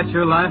can bet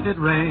your life it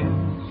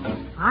rains.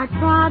 I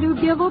try to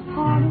give a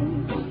party,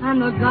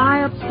 and the guy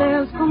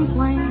upstairs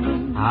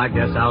complains. I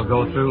guess I'll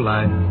go through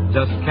life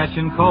just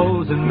catching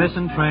colds and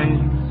missing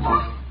trains.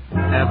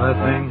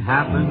 Everything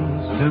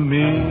happens to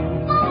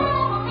me.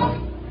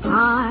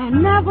 I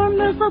never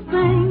miss a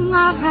thing.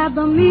 I've had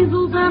the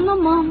measles and the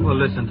mumps. Well,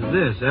 listen to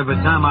this. Every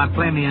time I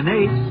play me an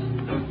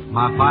ace,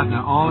 my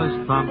partner always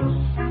trumps.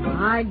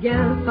 I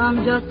guess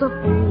I'm just a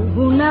fool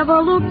who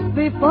never looks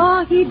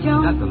before he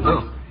jumps. Got the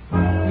look.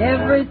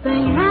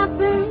 Everything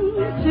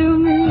happens to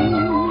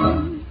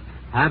me.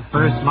 At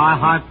first my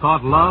heart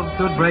thought love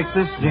could break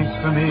this jinx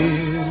for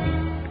me,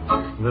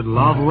 that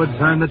love would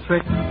turn the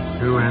trick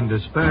to end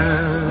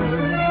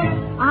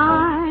despair.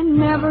 I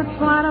never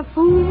try to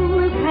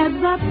fool this head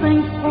that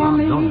thinks for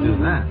me. Don't do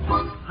that.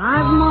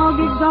 I've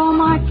mortgaged all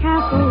my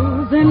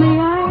castles in the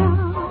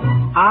air.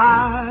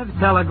 I've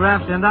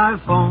telegraphed and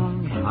I've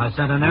phoned. I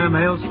sent an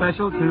airmail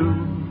special too.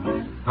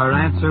 Her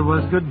answer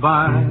was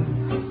goodbye.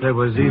 There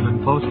was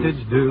even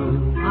postage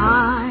due.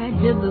 I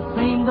did the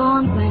same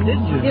darn thing. Did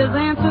you? His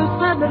answer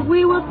said that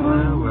we were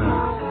through.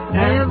 Well,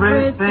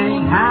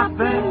 everything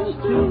happens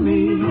to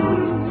me.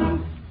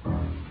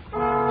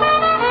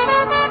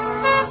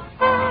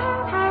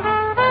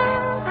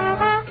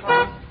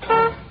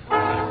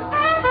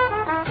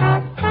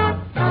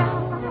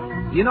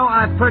 You know,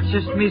 I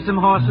purchased me some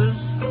horses.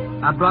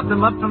 I brought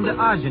them up from the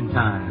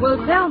Argentine.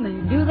 Well, tell me,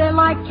 do they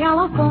like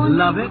California?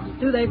 Love it.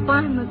 Do they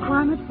find the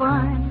climate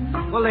fine?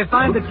 Well, they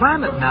find the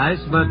climate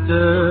nice, but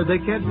they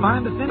can't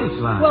find the finish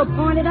line. Well,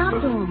 point it out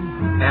to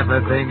them.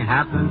 Everything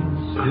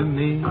happens to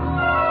me.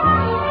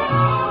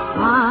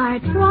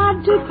 I tried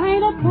to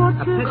paint a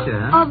portrait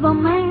picture, huh? of the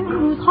man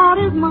whose heart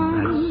is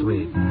mine. That's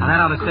sweet. Now, that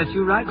ought to set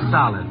you right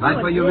solid, right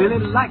where you really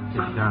like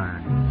to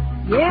turn.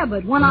 Yeah,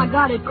 but when I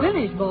got it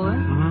finished, boy,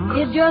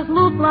 it just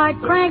looked like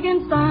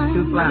Frankenstein.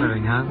 Too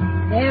flattering, huh?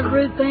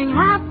 Everything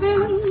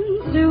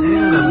happens to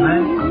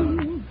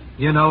me.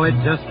 You know, it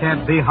just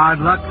can't be hard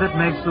luck that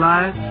makes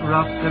life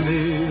rough to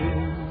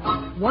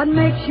me. What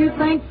makes you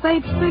think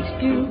fate's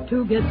fixed you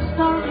to get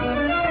stuck?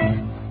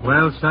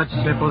 Well, such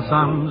simple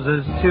sums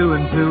as 2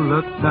 and 2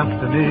 look tough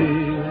to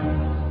me.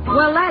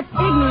 Well, that's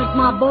ignorance,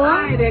 my boy.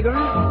 Right,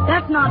 ignorant.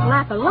 That's not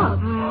lack of luck.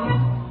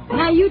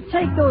 Now, you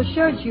take those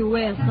shirts you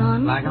wear,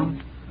 son. Like 'em?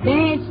 They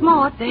ain't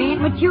smart. They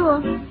ain't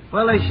mature.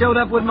 Well, they showed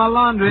up with my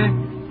laundry.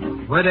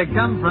 Where they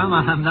come from,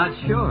 I'm not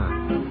sure.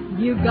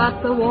 You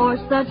got the wash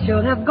that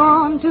should have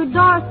gone to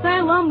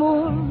Darcy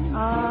Lamour.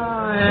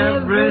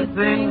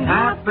 Everything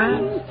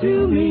happens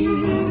to me.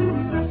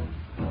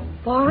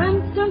 For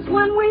instance,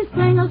 when we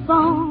sing a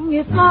song,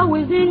 it's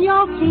always in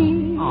your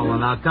key. Oh, well,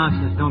 now,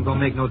 Constance, don't go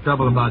make no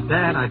trouble about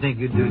that. I think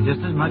you'd do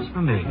just as much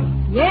for me.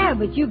 Yeah,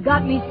 but you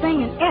got me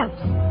singing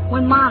F's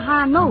when my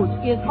high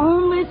note is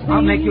only C.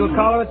 I'll make you a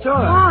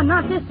coloratura. Oh,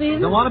 not this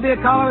season. Don't want to be a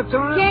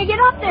coloratura? Can't get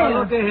up there. Oh,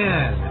 look at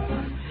here.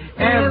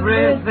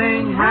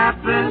 Everything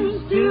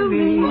happens to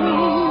me.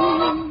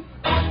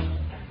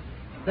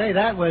 Say,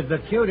 that was the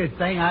cutest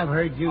thing I've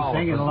heard you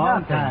sing in a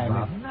long time.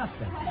 Bob,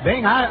 nothing.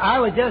 Bing, I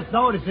was just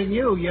noticing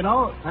you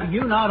know.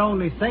 You not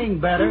only sing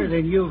better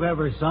than you've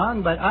ever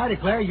sung, but I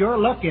declare you're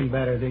looking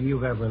better than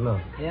you've ever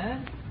looked.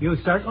 Yeah? You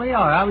certainly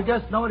are. I was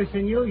just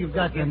noticing you. You've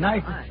got the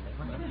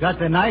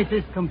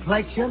nicest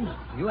complexion.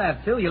 You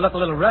have, too. You look a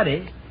little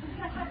ruddy.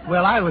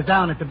 Well, I was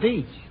down at the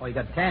beach. Oh, you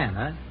got tan,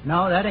 huh?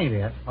 No, that ain't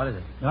it. What is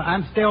it? No,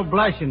 I'm still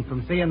blushing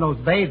from seeing those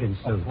bathing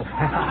suits.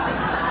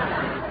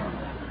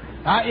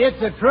 It's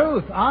the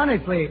truth,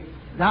 honestly.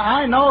 Now,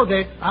 I know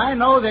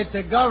that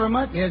the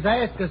government has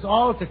asked us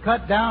all to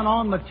cut down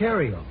on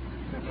material.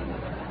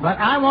 But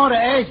I want to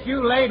ask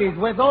you ladies,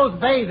 with those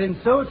bathing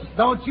suits,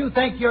 don't you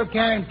think you're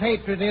carrying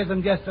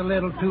patriotism just a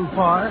little too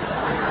far?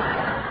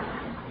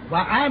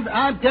 Well,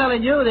 I'm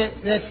telling you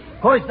that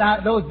of course,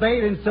 those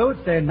bathing suits,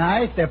 they're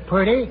nice, they're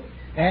pretty,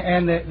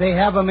 and they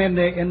have them in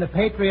the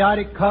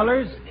patriotic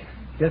colors,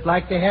 just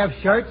like they have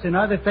shirts and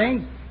other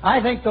things.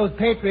 I think those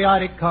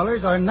patriotic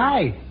colors are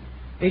nice.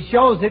 It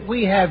shows that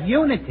we have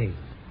unity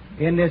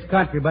in this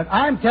country. But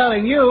I'm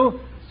telling you,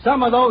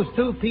 some of those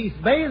two-piece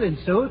bathing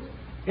suits,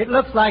 it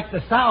looks like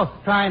the South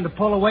trying to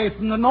pull away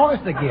from the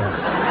North again.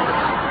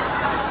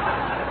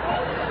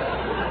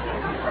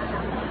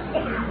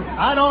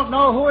 I don't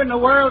know who in the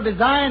world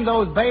designed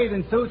those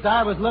bathing suits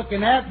I was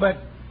looking at, but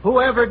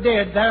whoever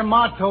did, their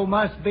motto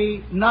must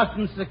be,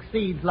 nothing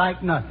succeeds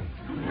like nothing.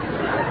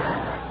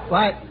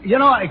 But, you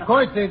know, of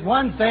course, there's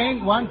one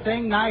thing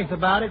nice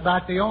about it,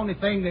 about the only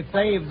thing that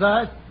saves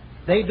us.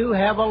 They do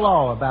have a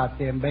law about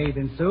them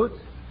bathing suits.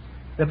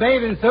 The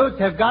bathing suits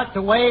have got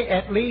to weigh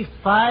at least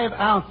 5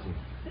 ounces.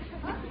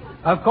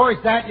 Of course,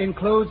 that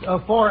includes a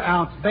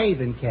 4-ounce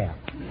bathing cap.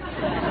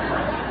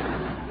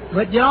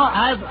 But, you know,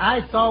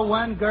 I saw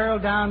one girl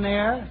down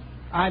there.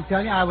 I'm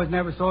telling you, I was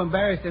never so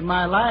embarrassed in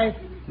my life.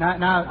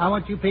 Now, I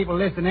want you people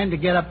listening to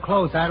get up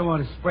close. I don't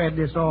want to spread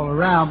this all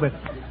around,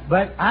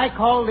 but I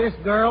called this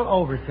girl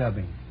over to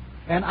me.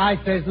 And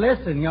I says,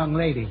 listen, young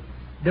lady,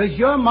 does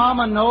your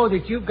mama know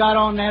that you've got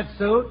on that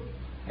suit?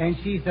 And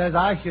she says,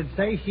 I should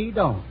say she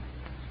don't.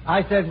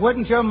 I says,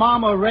 wouldn't your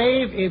mama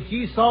rave if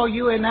she saw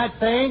you in that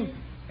thing?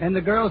 And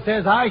the girl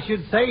says, I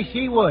should say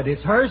she would.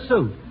 It's her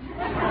suit.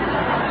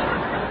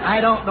 I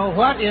don't know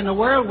what in the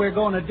world we're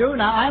going to do.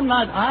 Now, I'm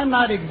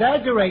not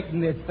exaggerating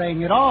this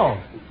thing at all.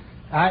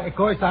 Of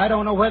course, I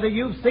don't know whether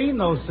you've seen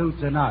those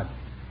suits or not.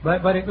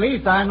 But at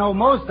least I know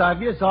most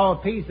of you saw a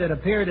piece that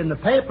appeared in the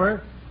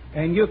paper,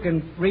 and you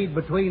can read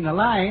between the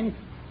lines.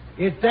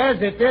 It says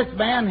that this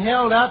man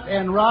held up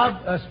and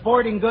robbed a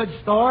sporting goods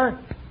store,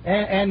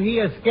 and he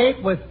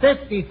escaped with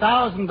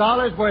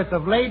 $50,000 worth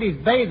of ladies'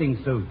 bathing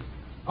suits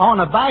on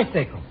a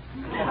bicycle.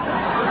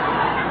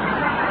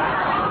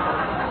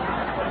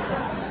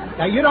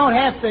 Now, you don't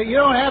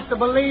have to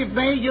believe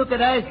me. You could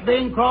ask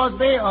Bing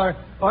Crosby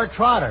or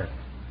Trotter.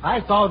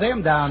 I saw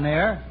them down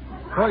there.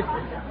 Of course,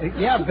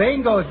 yeah,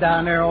 Bing goes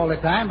down there all the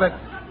time, but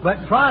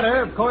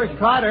Trotter, of course,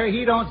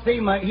 he don't see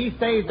much. He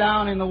stays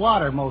down in the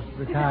water most of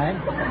the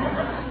time.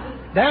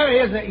 There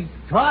is a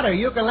Trotter.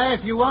 You can laugh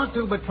if you want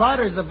to, but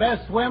Trotter's the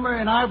best swimmer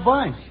in our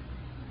bunch.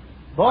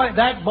 Boy,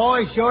 that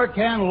boy sure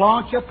can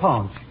launch a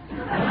punch.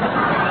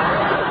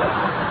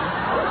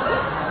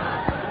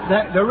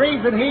 The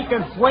reason he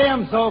can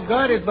swim so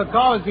good is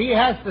because he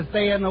has to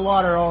stay in the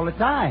water all the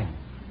time.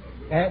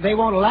 They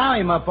won't allow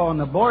him up on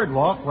the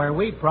boardwalk where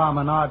we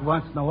promenade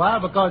once in a while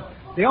because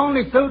the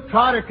only suit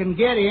Trotter can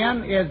get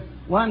in is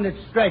one that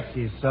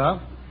stretches, so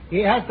he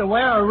has to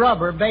wear a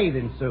rubber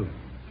bathing suit.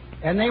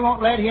 And they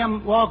won't let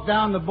him walk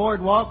down the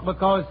boardwalk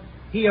because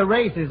he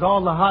erases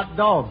all the hot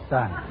dog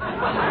signs.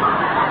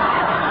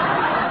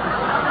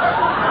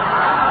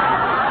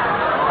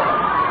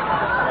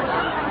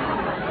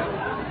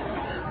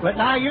 But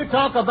now you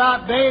talk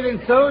about bathing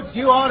suits,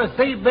 you ought to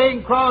see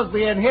Bing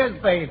Crosby in his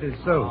bathing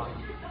suit.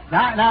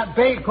 Now,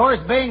 Bing, of course,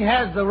 Bing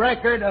has the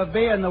record of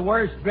being the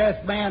worst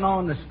dressed man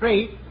on the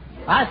street.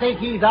 I think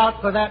he's out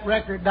for that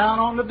record down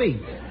on the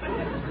beach.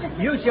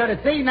 You should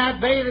have seen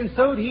that bathing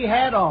suit he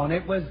had on.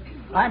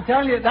 I'm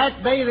telling you,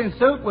 that bathing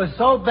suit was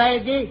so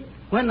baggy,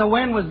 when the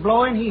wind was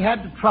blowing, he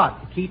had to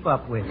trot to keep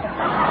up with it.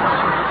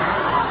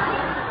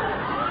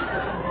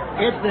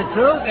 It's the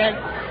truth.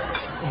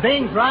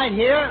 Bing's right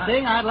here.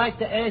 Bing, I'd like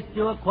to ask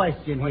you a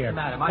question here.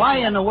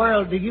 Why in the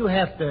world do you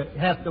have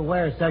to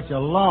wear such a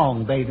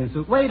long bathing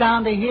suit, way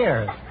down to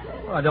here?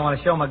 Well, I don't want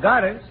to show my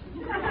garters.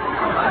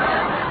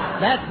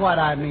 That's what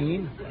I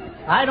mean.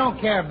 I don't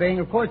care, Bing.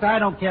 Of course, I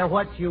don't care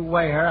what you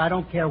wear. I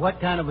don't care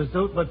what kind of a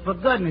suit. But for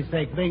goodness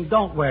sake, Bing,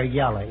 don't wear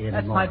yellow anymore.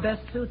 That's my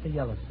best suit, the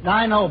yellow suit.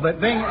 I know, but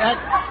Bing,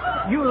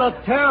 you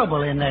look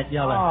terrible in that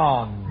yellow.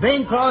 Oh, no.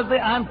 Bing Crosby,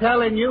 I'm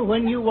telling you,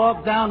 when you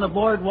walk down the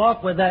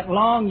boardwalk with that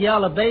long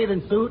yellow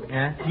bathing suit,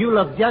 you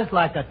look just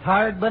like a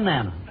tired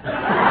banana.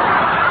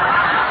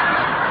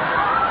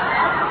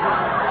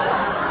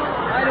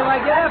 Why do I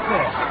get up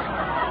here?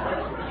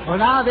 Well,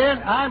 now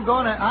then, I'm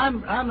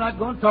not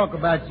going to talk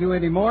about you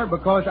anymore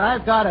because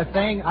I've got a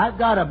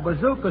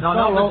bazooka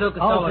solo. No bazooka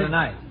solo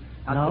tonight.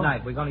 Not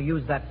tonight. We're going to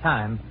use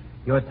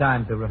your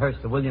time to rehearse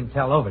the William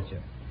Tell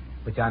Overture,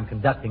 which I'm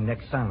conducting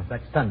next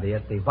Sunday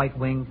at the White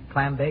Wing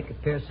Clam Bake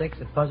at Pier 6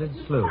 at Buzzard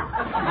Slough.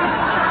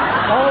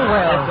 Oh,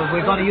 well. So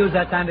we're going to use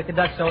that time to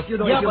conduct, so if you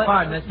don't take your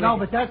part in this... No,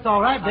 but that's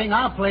all right, Bing.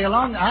 I'll play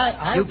along.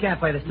 You can't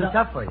play. It's too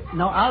tough for you.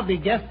 No, I'll be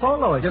guest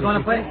soloist. You're going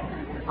to play...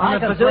 On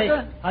the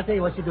bazooka? I'll tell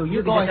you what you do.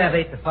 You can go just ahead.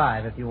 have 8 to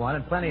 5 if you want,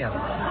 and plenty of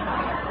them.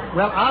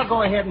 Well, I'll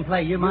go ahead and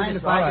play. You mind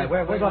if I... All right,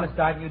 we're going to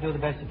start, and you do the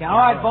best you can. All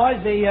right,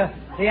 boys, the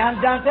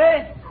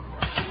andante.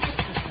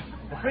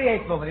 The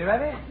 3/8 movement. You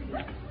ready?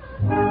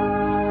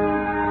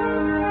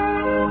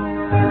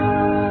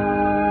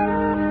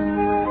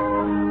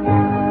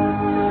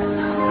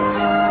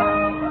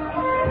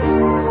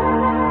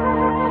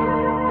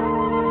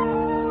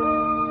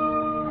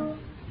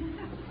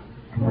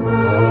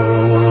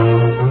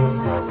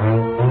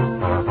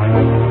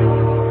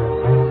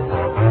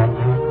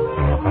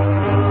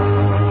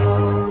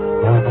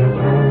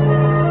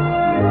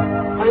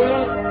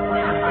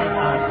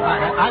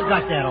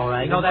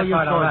 for that you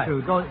part all right.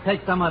 too. Go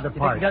take some other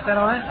part. You got that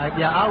all right?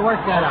 Yeah, I'll work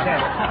that Okay.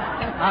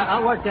 out.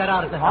 I'll work that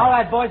out at the house. All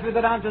right, boys, we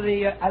go down to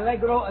the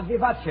Allegro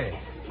vivace.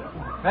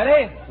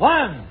 Ready?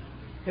 1,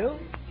 2.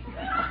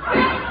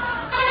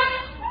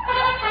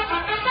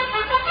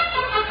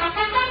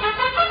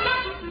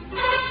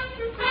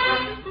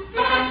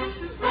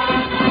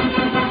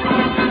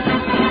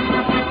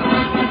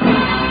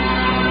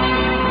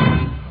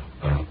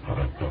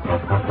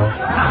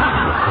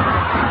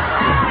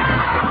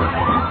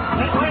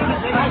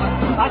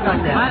 I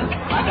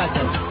got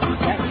that.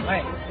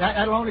 Wait,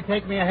 that'll only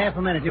take me a half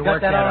a minute to got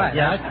work that all right? out.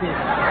 Yeah, that's it.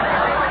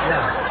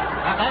 Yeah.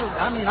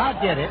 I mean,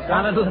 I'll get it.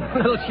 Sounded a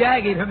little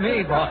shaggy to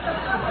me, boy.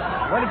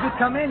 Where did you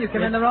come in? You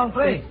came in the wrong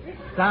place. It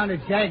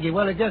sounded shaggy.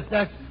 Well,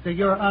 that's to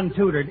your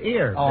untutored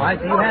ear. Oh, I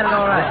see. You had it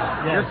all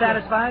right. Yeah. You're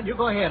satisfied? You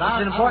go ahead.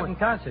 It's an important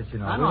concert, you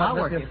know. I know. I'll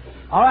work it.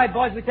 All right,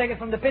 boys, we take it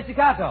from the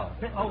pizzicato.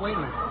 Oh, wait a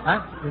minute.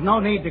 Huh? There's no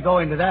need to go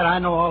into that. I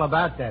know all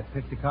about that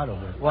pizzicato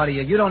bit. What do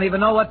you? You don't even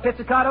know what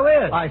pizzicato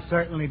is. I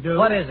certainly do.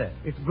 What is it?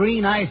 It's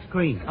green ice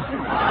cream.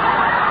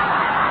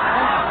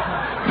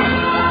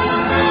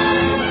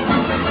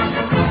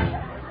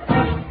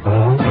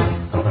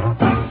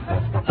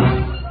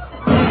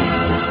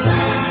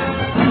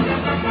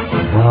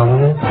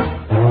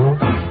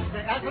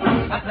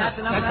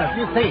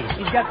 You see.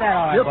 He's got that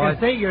all right, You boys.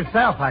 can see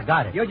yourself I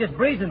got it. You're just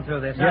breezing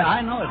through this, Yeah, huh?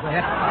 I know it.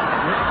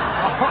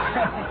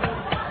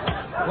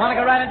 Want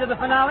to go right into the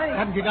finale?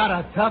 Haven't you got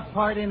a tough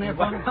part in there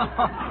for me? You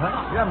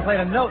haven't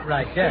played a note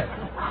right yet.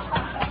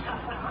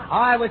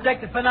 All right, we'll take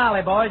the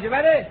finale, boys. You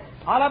ready?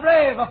 Alla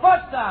breve,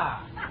 forza!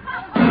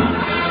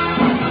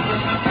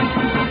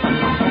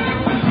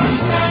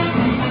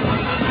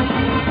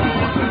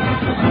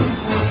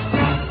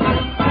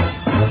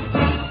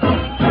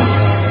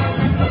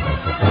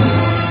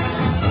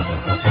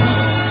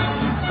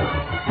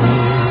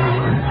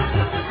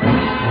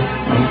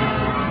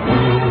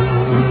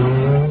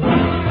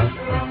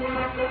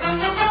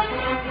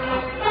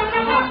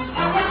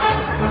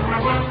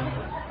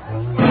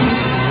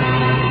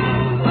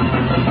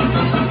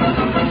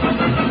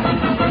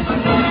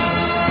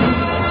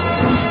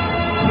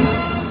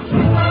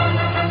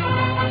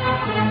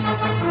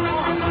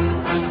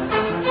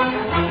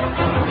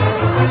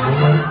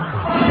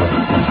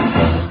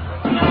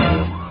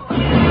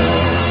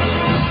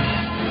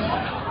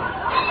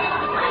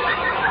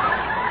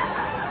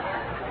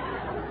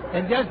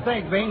 And just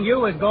think, Bing, you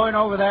was going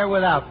over there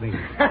without me.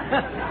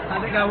 I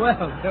think I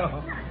will, too.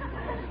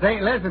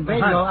 Say, listen,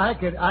 Bingo, I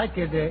could,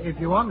 if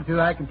you want me to,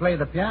 I can play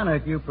the piano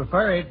if you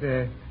prefer it.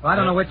 Well, I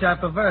don't know which I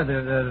prefer,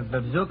 the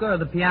bazooka or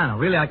the piano.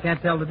 Really, I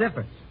can't tell the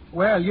difference.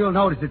 Well, you'll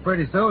notice it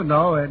pretty soon,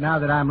 though, now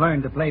that I'm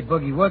learning to play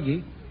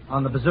boogie-woogie.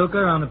 On the bazooka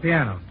or on the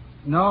piano?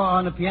 No,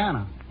 on the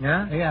piano.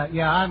 Yeah?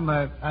 Yeah,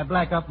 I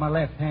black up my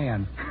left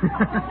hand.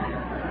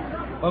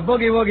 Well,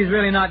 boogie-woogie's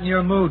really not in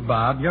your mood,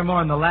 Bob. You're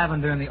more in the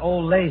lavender and the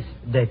old lace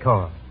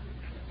decor.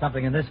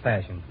 Something in this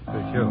fashion.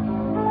 For sure.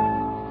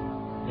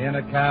 In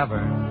a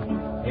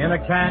cavern, in a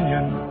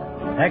canyon,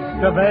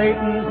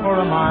 excavating for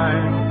a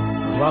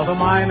mine, dwelt a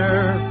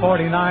miner,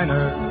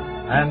 49er,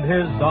 and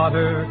his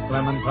daughter,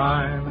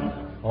 Clementine.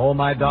 Oh,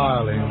 my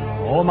darling,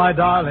 oh, my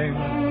darling,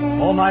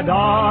 oh, my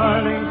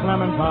darling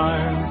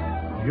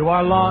Clementine, you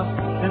are lost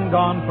and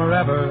gone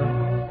forever,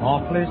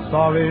 awfully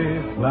sorry,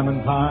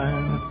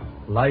 Clementine.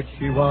 Light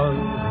she was,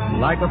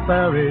 like a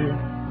fairy,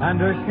 and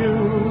her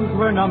shoes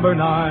were number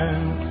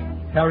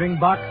 9. Carrying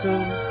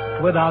boxes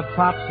without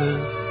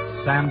topses,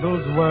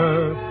 sandals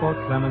were for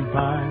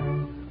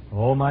Clementine.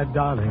 Oh, my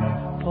darling,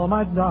 oh,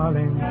 my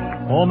darling,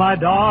 oh, my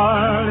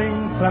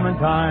darling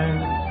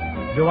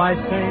Clementine. Do I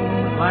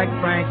sing like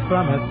Frank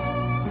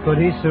Clement? Could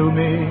he sue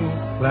me,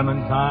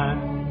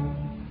 Clementine?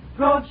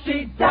 Drove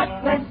she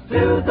duckless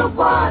through the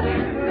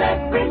water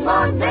every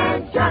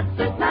morning just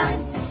at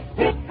 9.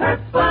 Hit her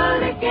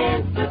foot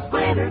against a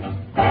splinter,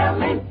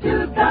 fell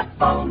into the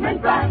foaming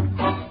brine.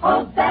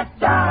 Oh, that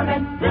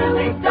darling,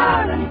 silly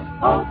darling,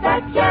 oh,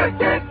 that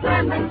character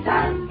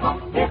Clementine.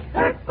 Hit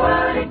her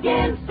foot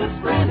against a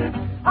splinter,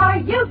 are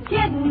you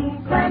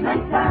kidding,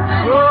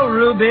 Clementine? Oh,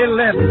 ruby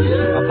lips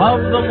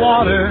above the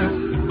water,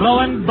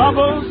 blowing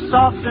bubbles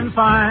soft and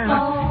fine.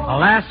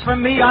 Alas for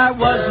me, I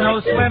was no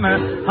swimmer,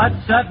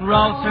 Hutsut,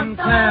 Ralston,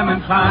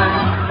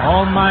 Clementine.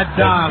 Oh, my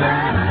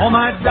darling, oh,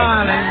 my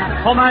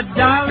darling, oh, my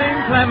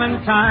darling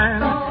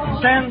Clementine.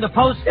 Send a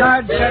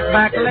postcard, check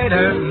back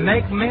later,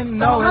 make me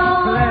know it's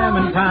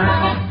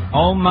Clementine.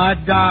 Oh, my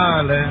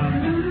darling,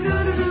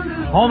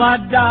 oh, my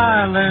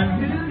darling,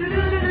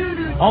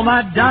 oh,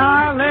 my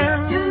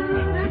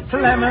darling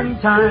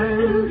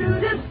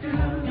Clementine.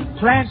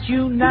 Plant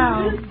you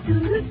now,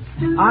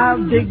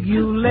 I'll dig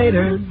you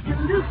later,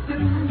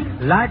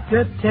 like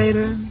a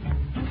tater,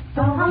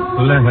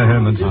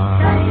 Clementine.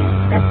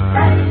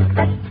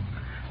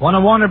 One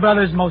of Warner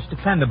Brothers' most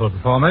dependable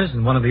performers,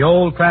 and one of the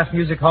old Kraft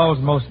Music Hall's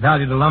most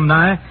valued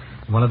alumni,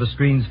 and one of the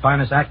screen's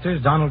finest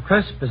actors, Donald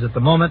Crisp, is at the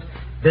moment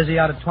busy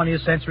out at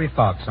 20th Century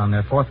Fox on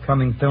their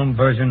forthcoming film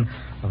version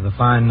of the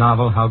fine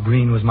novel How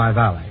Green Was My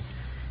Valley,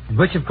 in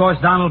which, of course,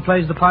 Donald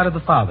plays the part of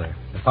the father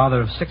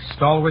of 6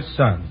 stalwart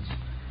sons.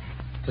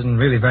 It isn't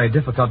really very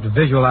difficult to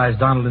visualize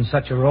Donald in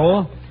such a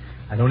role.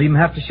 I don't even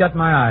have to shut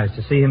my eyes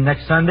to see him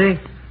next Sunday,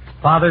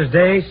 Father's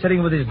Day,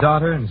 sitting with his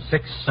daughter and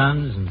 6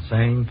 sons and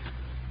saying,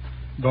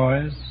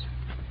 Boys,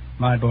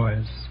 my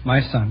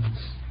sons,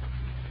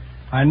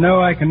 I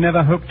know I can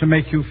never hope to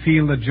make you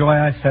feel the joy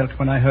I felt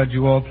when I heard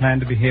you all plan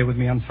to be here with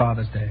me on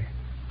Father's Day.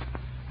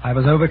 I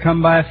was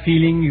overcome by a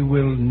feeling you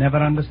will never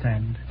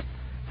understand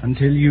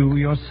until you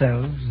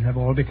yourselves have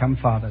all become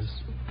fathers.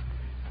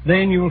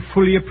 Then you will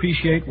fully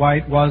appreciate why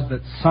it was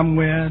that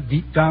somewhere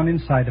deep down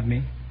inside of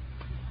me,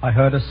 I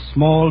heard a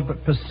small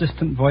but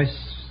persistent voice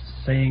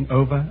saying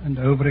over and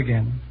over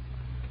again,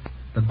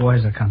 the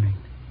boys are coming.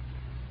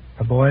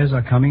 The boys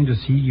are coming to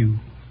see you.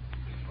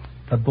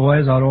 The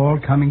boys are all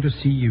coming to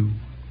see you.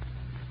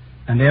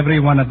 And every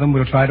one of them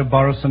will try to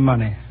borrow some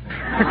money.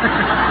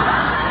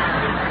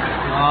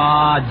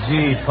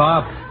 Gee,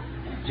 Pop.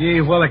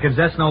 Gee, Willikins,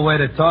 that's no way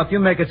to talk. You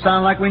make it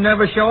sound like we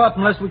never show up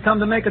unless we come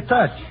to make a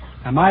touch.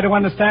 Am I to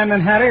understand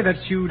then, Harry,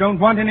 that you don't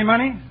want any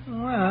money?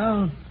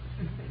 Well,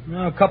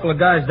 a couple of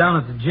guys down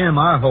at the gym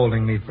are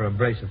holding me for a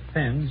brace of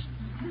fins.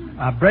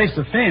 A brace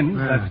of fins?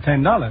 That's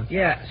 $10.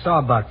 Yeah,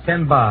 sawbuck,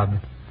 10 bob.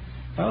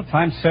 Well,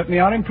 times certainly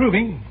are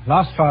improving.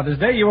 Last Father's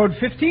Day, you owed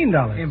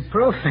 $15.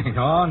 Improving?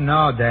 Oh,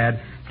 no, Dad.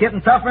 It's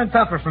getting tougher and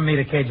tougher for me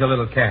to cage a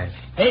little cash.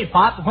 Hey,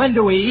 Pop, when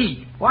do we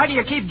eat? Why do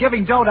you keep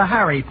giving dough to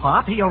Harry,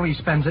 Pop? He only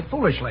spends it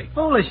foolishly.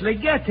 Foolishly?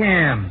 Get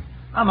him.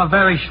 I'm a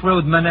very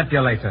shrewd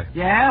manipulator.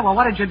 Yeah? Well,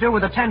 what did you do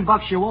with the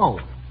 $10 you owe?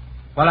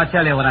 Well, I'll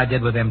tell you what I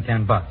did with them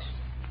 $10.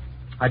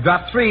 I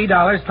dropped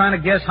 $3 trying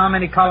to guess how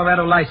many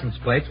Colorado license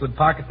plates would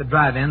park at the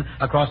drive-in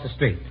across the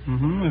street.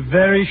 Mm-hmm. A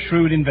very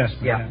shrewd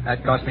investment. Yeah,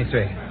 that cost me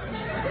 $3.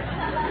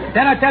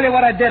 Then I tell you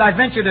what I did. I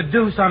ventured a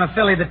deuce on a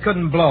filly that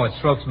couldn't blow at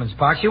Strokesman's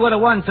Park. She would have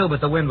won, too, but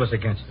the wind was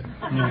against her.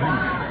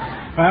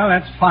 Yeah. Well,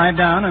 that's 5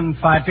 down and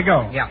 5 to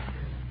go. Yeah.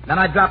 Then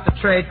I dropped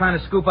a trade trying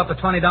to scoop up a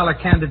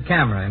 $20 candid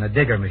camera in a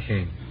digger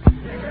machine.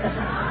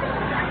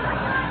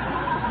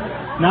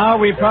 Now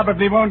we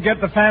probably won't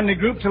get the family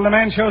group till the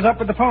man shows up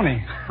with the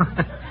pony.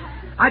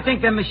 I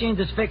think them machines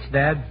is fixed,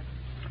 Dad.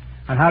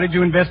 And how did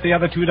you invest the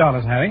other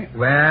 $2, Harry?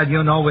 Well,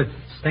 you know, with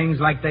things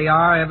like they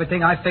are,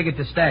 everything, I figured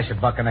to stash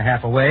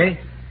 $1.50 away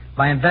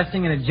by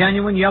investing in a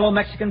genuine yellow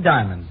Mexican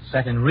diamond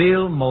set in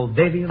real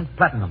Moldavian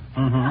platinum.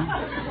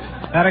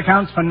 Mm-hmm. That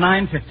accounts for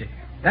 $9.50.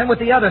 Then with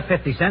the other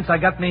 50 cents, I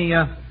got me,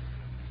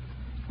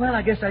 well,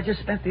 I guess I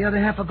just spent the other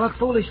 $1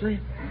 foolishly.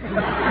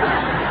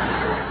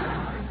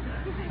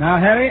 Now,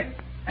 Harry,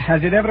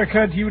 has it ever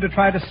occurred to you to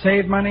try to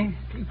save money?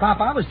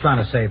 Pop, I was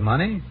trying to save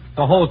money.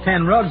 The whole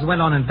 10 rugs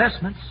went on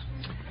investments.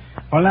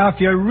 Well, now,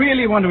 if you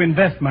really want to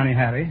invest money,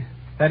 Harry,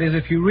 that is,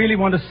 if you really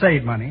want to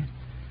save money,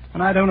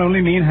 and I don't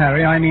only mean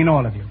Harry, I mean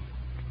all of you,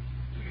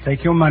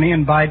 take your money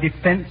and buy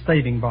defense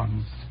saving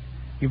bonds.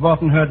 You've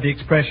often heard the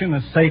expression,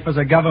 as safe as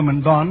a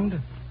government bond.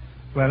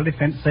 Well,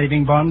 defense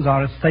saving bonds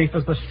are as safe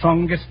as the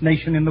strongest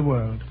nation in the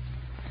world.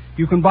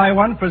 You can buy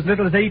one for as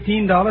little as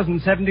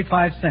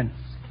 $18.75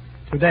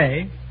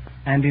 today,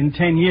 and in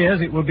 10 years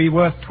it will be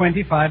worth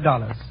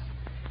 $25,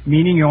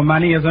 meaning your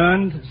money has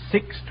earned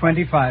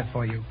 $6.25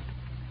 for you.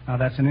 Now,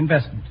 that's an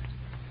investment.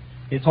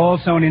 It's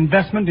also an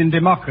investment in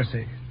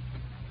democracy.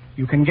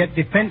 You can get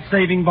defense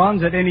saving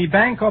bonds at any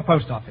bank or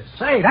post office.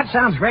 Say, that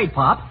sounds great,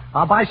 Pop.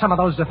 I'll buy some of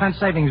those defense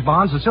savings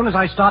bonds as soon as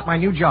I start my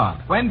new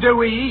job. When do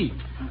we eat?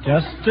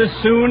 Just as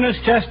soon as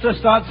Chester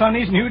starts on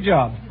his new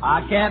job.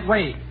 I can't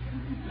wait.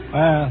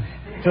 Well,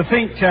 to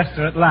think,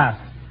 Chester, at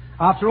last,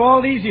 after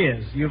all these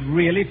years, you've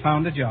really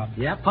found a job.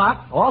 Yeah,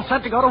 Pop. All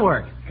set to go to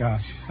work.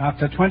 Gosh,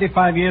 after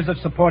 25 years of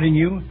supporting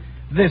you,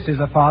 this is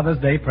a Father's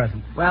Day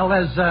present. Well,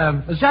 there's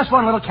just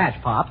one little catch,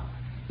 Pop.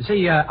 You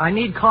see, I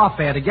need car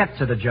fare to get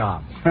to the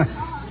job.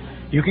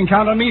 You can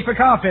count on me for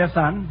car fare,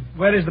 son.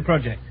 Where is the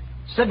project?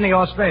 Sydney,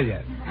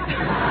 Australia.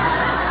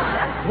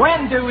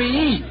 When do we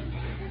eat?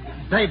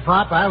 Say,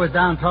 Pop, I was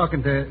down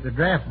talking to the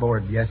draft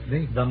board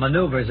yesterday. The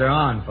maneuvers are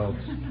on,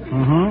 folks.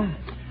 Mm-hmm.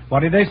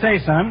 What did they say,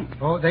 son?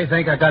 Oh, they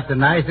think I got the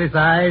nicest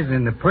eyes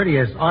and the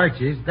prettiest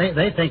arches.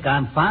 They think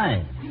I'm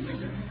fine.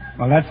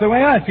 Well, that's the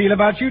way I feel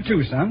about you,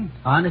 too, son.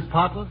 Honest,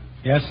 Papa?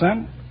 Yes,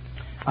 son.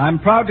 I'm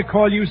proud to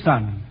call you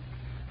son.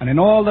 And in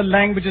all the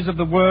languages of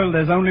the world,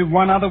 there's only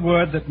one other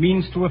word that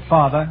means to a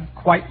father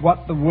quite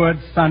what the word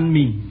son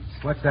means.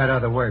 What's that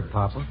other word,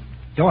 Papa?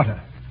 Daughter.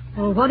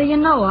 Well, what do you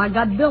know? I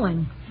got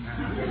billing.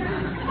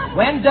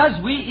 When does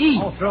we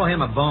eat? Oh, throw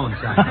him a bone,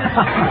 son.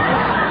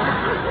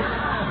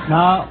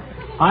 Now,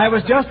 I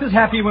was just as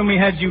happy when we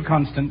had you,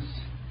 Constance,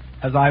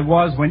 as I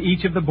was when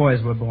each of the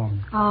boys were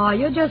born. Oh,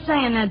 you're just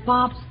saying that,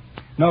 Pops.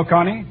 No,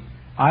 Connie,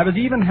 I was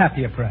even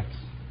happier, perhaps.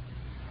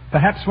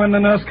 Perhaps when the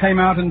nurse came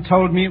out and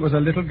told me it was a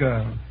little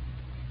girl,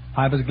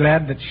 I was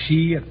glad that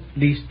she, at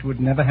least, would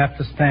never have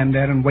to stand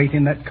there and wait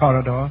in that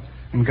corridor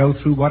and go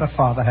through what a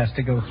father has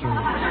to go through.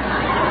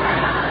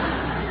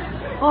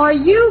 Are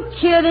you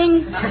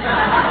kidding?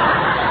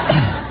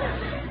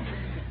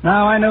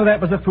 Now, I know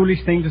that was a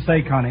foolish thing to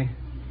say, Connie,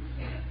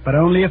 but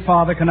only a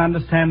father can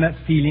understand that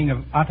feeling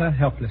of utter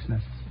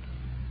helplessness.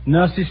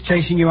 Nurses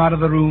chasing you out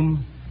of the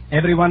room,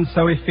 everyone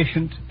so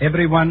efficient,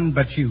 everyone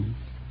but you.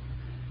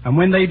 And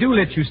when they do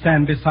let you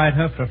stand beside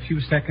her for a few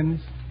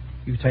seconds,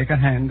 you take her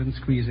hand and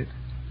squeeze it,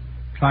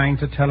 trying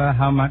to tell her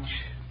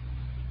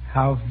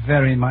how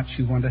very much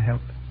you want to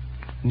help.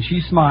 And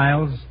she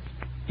smiles,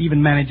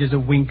 even manages a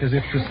wink as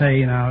if to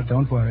say, now,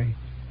 don't worry.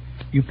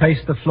 You pace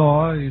the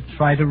floor, you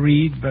try to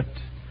read, but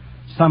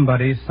some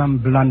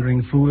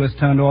blundering fool, has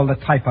turned all the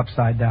type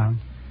upside down.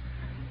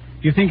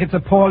 You think it's a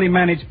poorly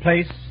managed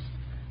place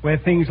where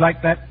things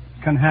like that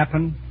can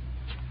happen.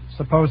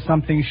 Suppose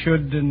something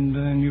should,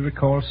 and you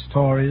recall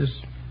stories,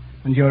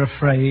 and you're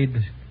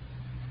afraid,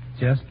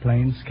 just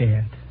plain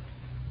scared.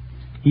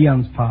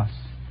 Eons pass.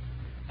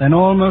 Then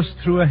almost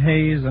through a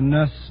haze, a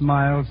nurse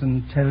smiles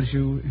and tells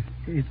you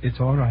it's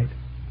all right.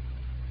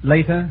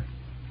 Later,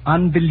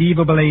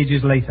 unbelievable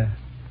ages later,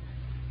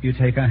 you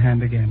take her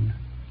hand again.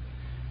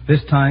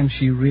 This time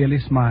she really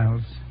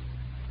smiles,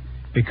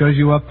 because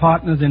you are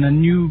partners in a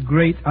new,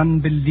 great,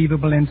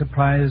 unbelievable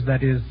enterprise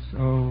that is,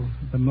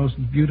 the most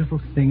beautiful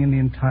thing in the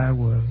entire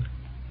world.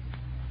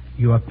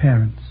 You are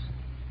parents,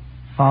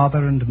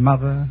 father and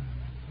mother,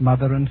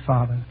 mother and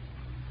father.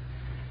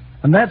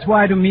 And that's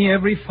why to me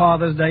every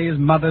Father's Day is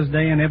Mother's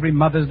Day, and every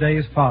Mother's Day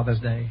is Father's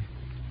Day.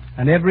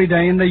 And every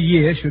day in the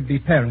year should be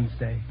Parents'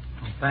 Day.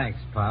 Well, thanks,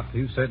 Pop.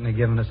 You've certainly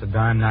given us a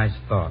darn nice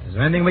thought. Is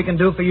there anything we can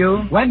do for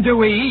you? When do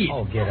we eat?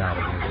 Oh, get out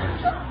of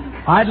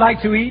here. I'd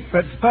like to eat,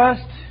 but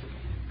first,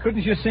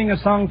 couldn't you sing a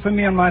song for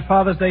me on my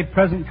Father's Day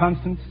present,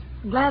 Constance?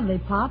 Gladly,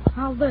 Pop.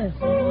 How's this?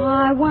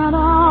 I went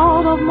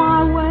out of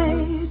my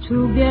way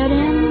to get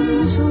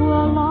into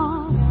a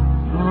lot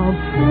of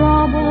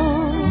trouble.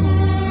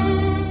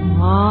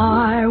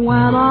 I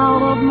went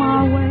out of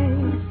my way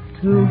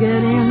to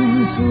get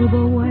into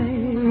the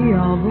way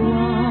of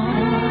love.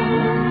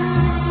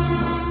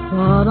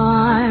 But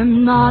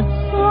I'm not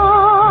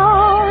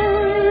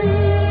sorry,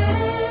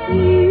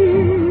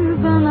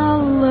 even a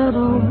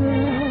little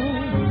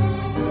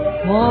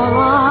bit, for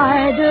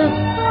I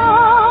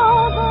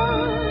discovered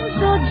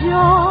the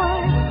joy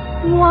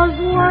was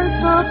worth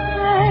the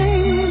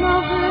pain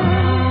of it.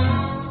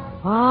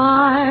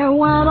 I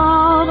went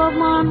out of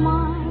my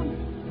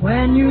mind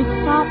when you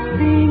stopped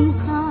being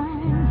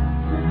kind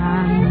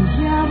and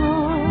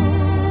gentle.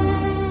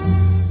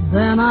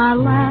 Then I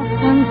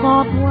laughed and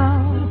thought,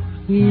 well,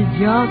 he's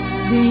just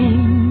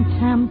being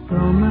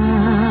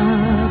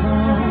temperamental.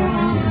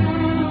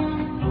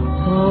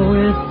 So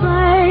it's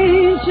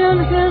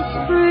ancient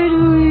history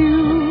to you.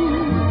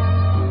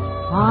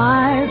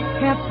 I've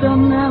kept a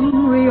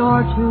memory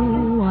or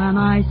two, and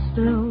I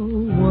still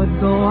would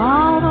go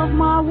out of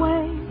my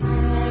way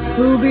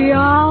to be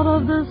out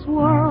of this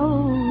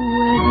world with you.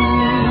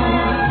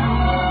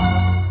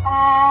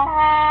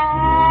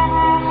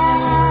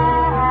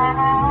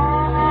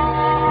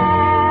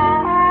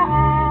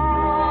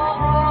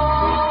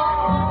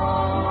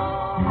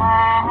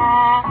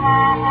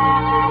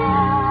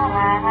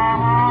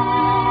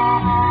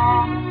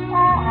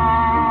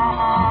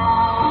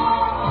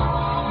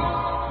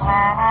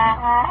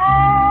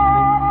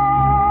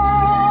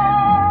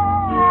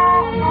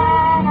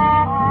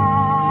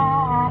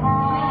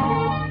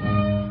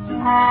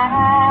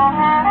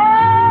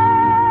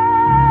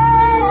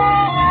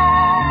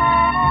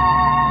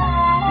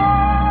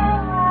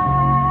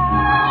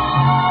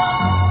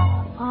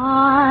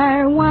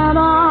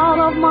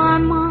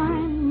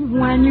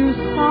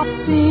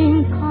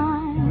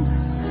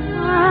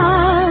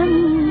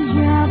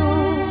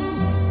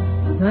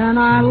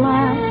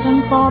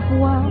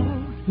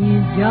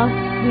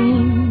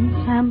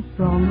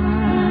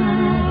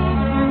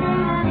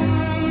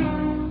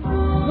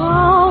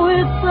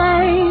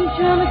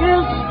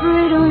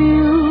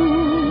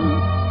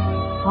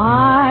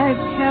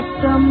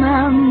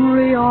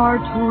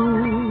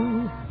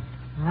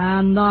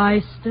 And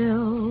I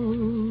still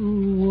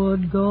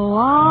would go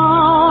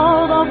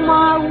out of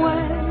my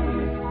way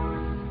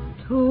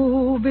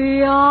to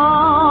be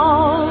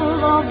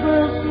out of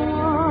this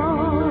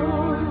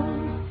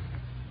world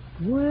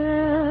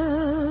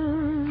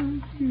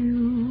with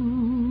you.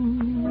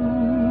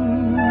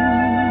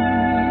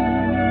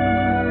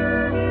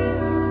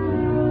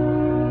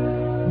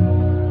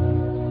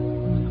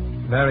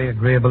 Very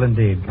agreeable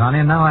indeed, Connie.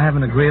 And now I have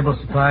an agreeable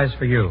surprise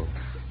for you.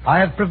 I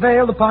have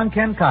prevailed upon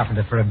Ken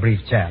Carpenter for a brief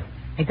chat.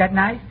 Ain't that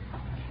nice?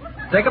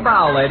 Take a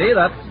bow, lady.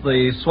 That's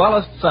the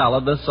swellest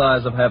salad this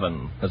size of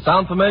heaven. Does it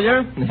sound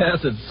familiar?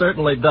 Yes, it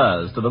certainly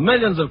does. To the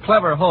millions of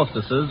clever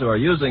hostesses who are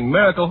using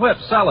Miracle Whip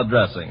salad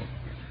dressing.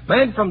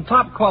 Made from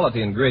top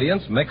quality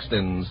ingredients mixed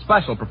in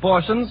special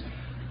proportions,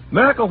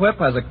 Miracle Whip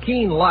has a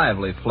keen,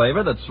 lively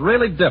flavor that's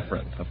really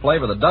different. A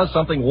flavor that does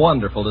something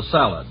wonderful to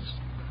salads.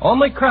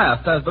 Only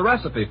Kraft has the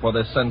recipe for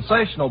this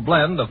sensational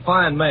blend of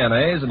fine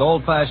mayonnaise and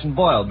old-fashioned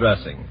boiled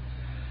dressing.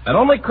 And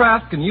only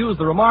Kraft can use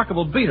the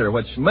remarkable beater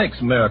which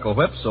makes Miracle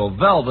Whip so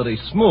velvety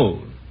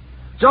smooth.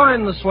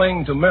 Join the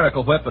swing to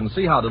Miracle Whip and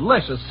see how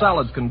delicious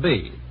salads can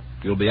be.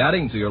 You'll be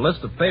adding to your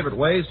list of favorite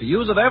ways to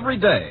use it every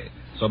day,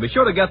 so be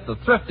sure to get the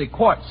thrifty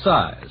quart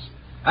size.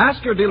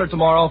 Ask your dealer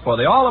tomorrow for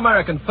the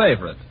all-American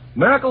favorite,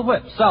 Miracle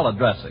Whip salad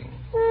dressing.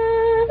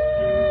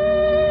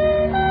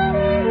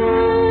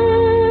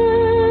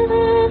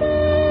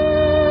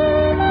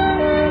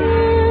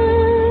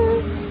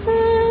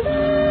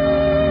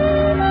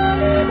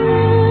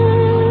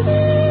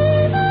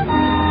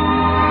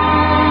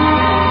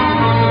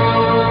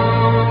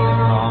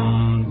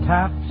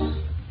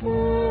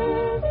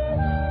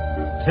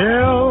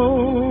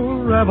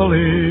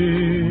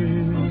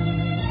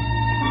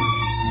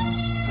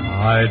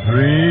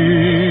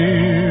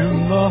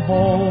 dream the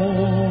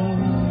whole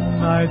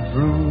night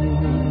through.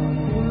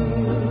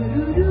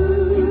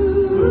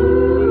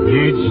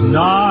 Each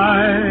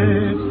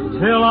night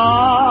till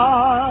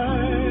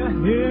I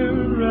hear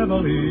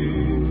reveille,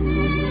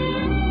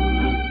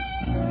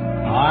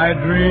 I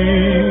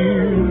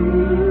dream,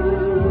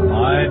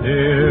 my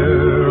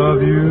dear,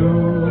 of you.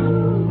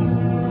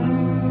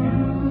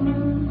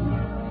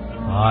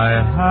 I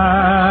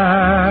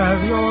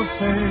have your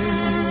face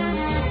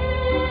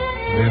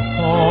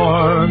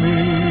before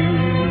me,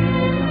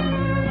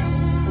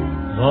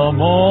 the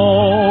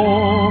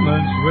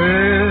moments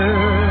we're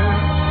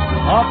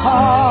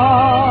apart,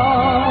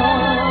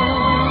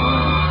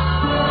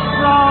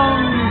 from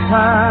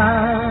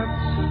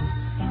past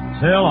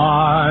till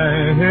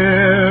I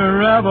hear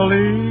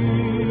reveille,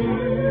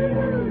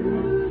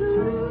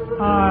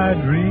 I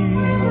dream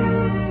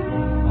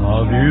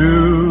of you,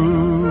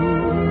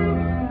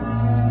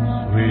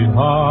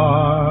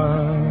 sweetheart.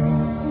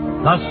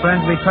 Thus,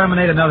 friends, we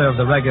terminate another of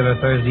the regular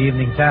Thursday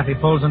evening taffy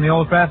pulls in the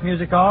old Kraft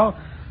Music Hall.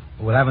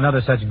 We'll have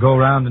another such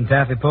go-round and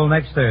taffy pull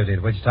next Thursday,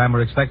 at which time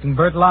we're expecting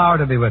Bert Lauer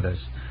to be with us.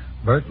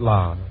 Bert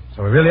Lauer.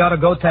 So we really ought to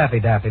go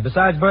taffy-daffy.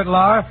 Besides Bert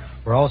Lauer,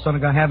 we're also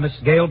going to have Miss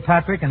Gail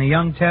Patrick and a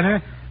young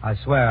tenor. I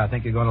swear, I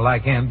think you're going to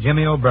like him,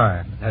 Jimmy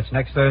O'Brien. That's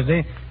next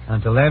Thursday.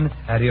 Until then,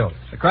 adios.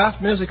 The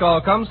Kraft Music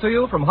Hall comes to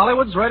you from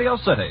Hollywood's Radio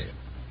City.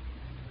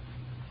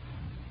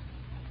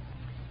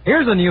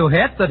 Here's a new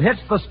hit that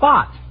hits the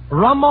spot.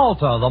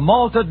 Ramalta, the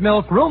malted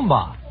milk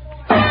Roomba.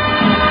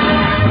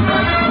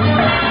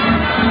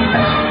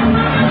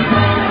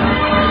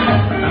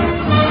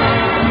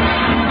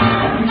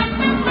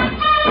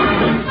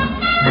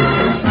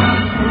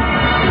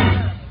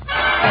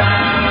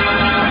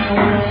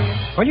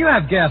 When you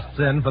have guests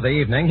in for the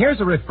evening, here's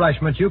a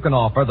refreshment you can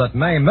offer that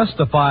may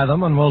mystify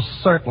them and will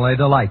certainly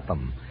delight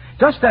them.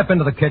 Just step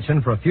into the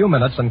kitchen for a few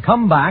minutes and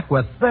come back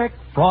with thick,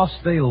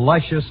 frosty,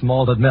 luscious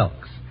malted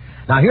milks.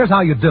 Now, here's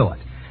how you do it.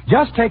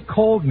 Just take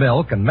cold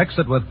milk and mix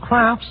it with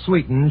Kraft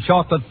sweetened,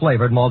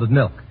 chocolate-flavored malted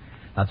milk.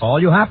 That's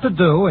all you have to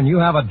do, and you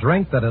have a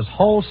drink that is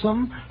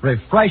wholesome,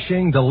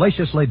 refreshing,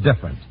 deliciously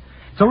different.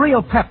 It's a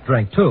real pep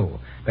drink, too,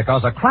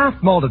 because a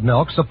Kraft malted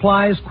milk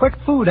supplies quick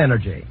food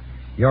energy.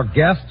 Your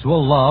guests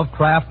will love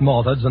Kraft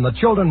malteds, and the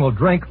children will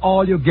drink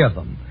all you give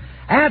them.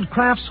 Add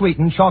Kraft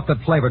sweetened,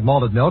 chocolate-flavored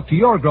malted milk to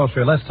your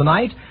grocery list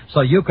tonight so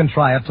you can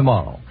try it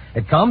tomorrow.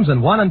 It comes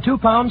in 1 and 2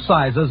 pound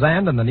sizes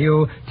and in the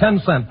new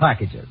 10-cent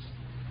packages.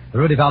 The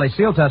Rudy Valley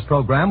Seal Test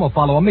program will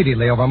follow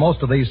immediately over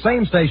most of these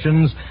same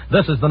stations.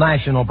 This is the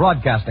National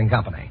Broadcasting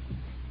Company.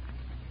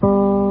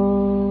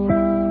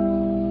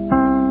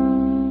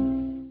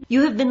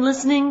 You have been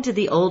listening to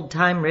the Old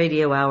Time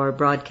Radio Hour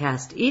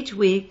broadcast each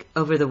week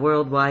over the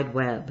World Wide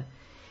Web.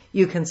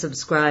 You can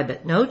subscribe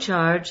at no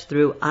charge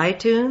through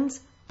iTunes,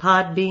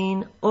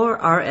 Podbean, or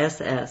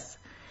RSS.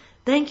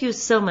 Thank you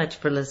so much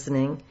for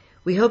listening.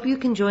 We hope you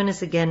can join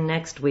us again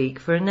next week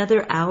for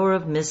another hour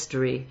of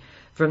mystery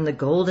from the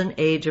golden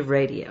age of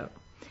radio.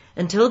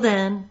 Until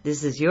then,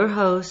 this is your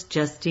host,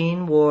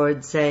 Justine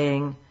Ward,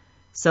 saying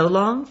so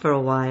long for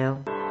a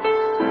while.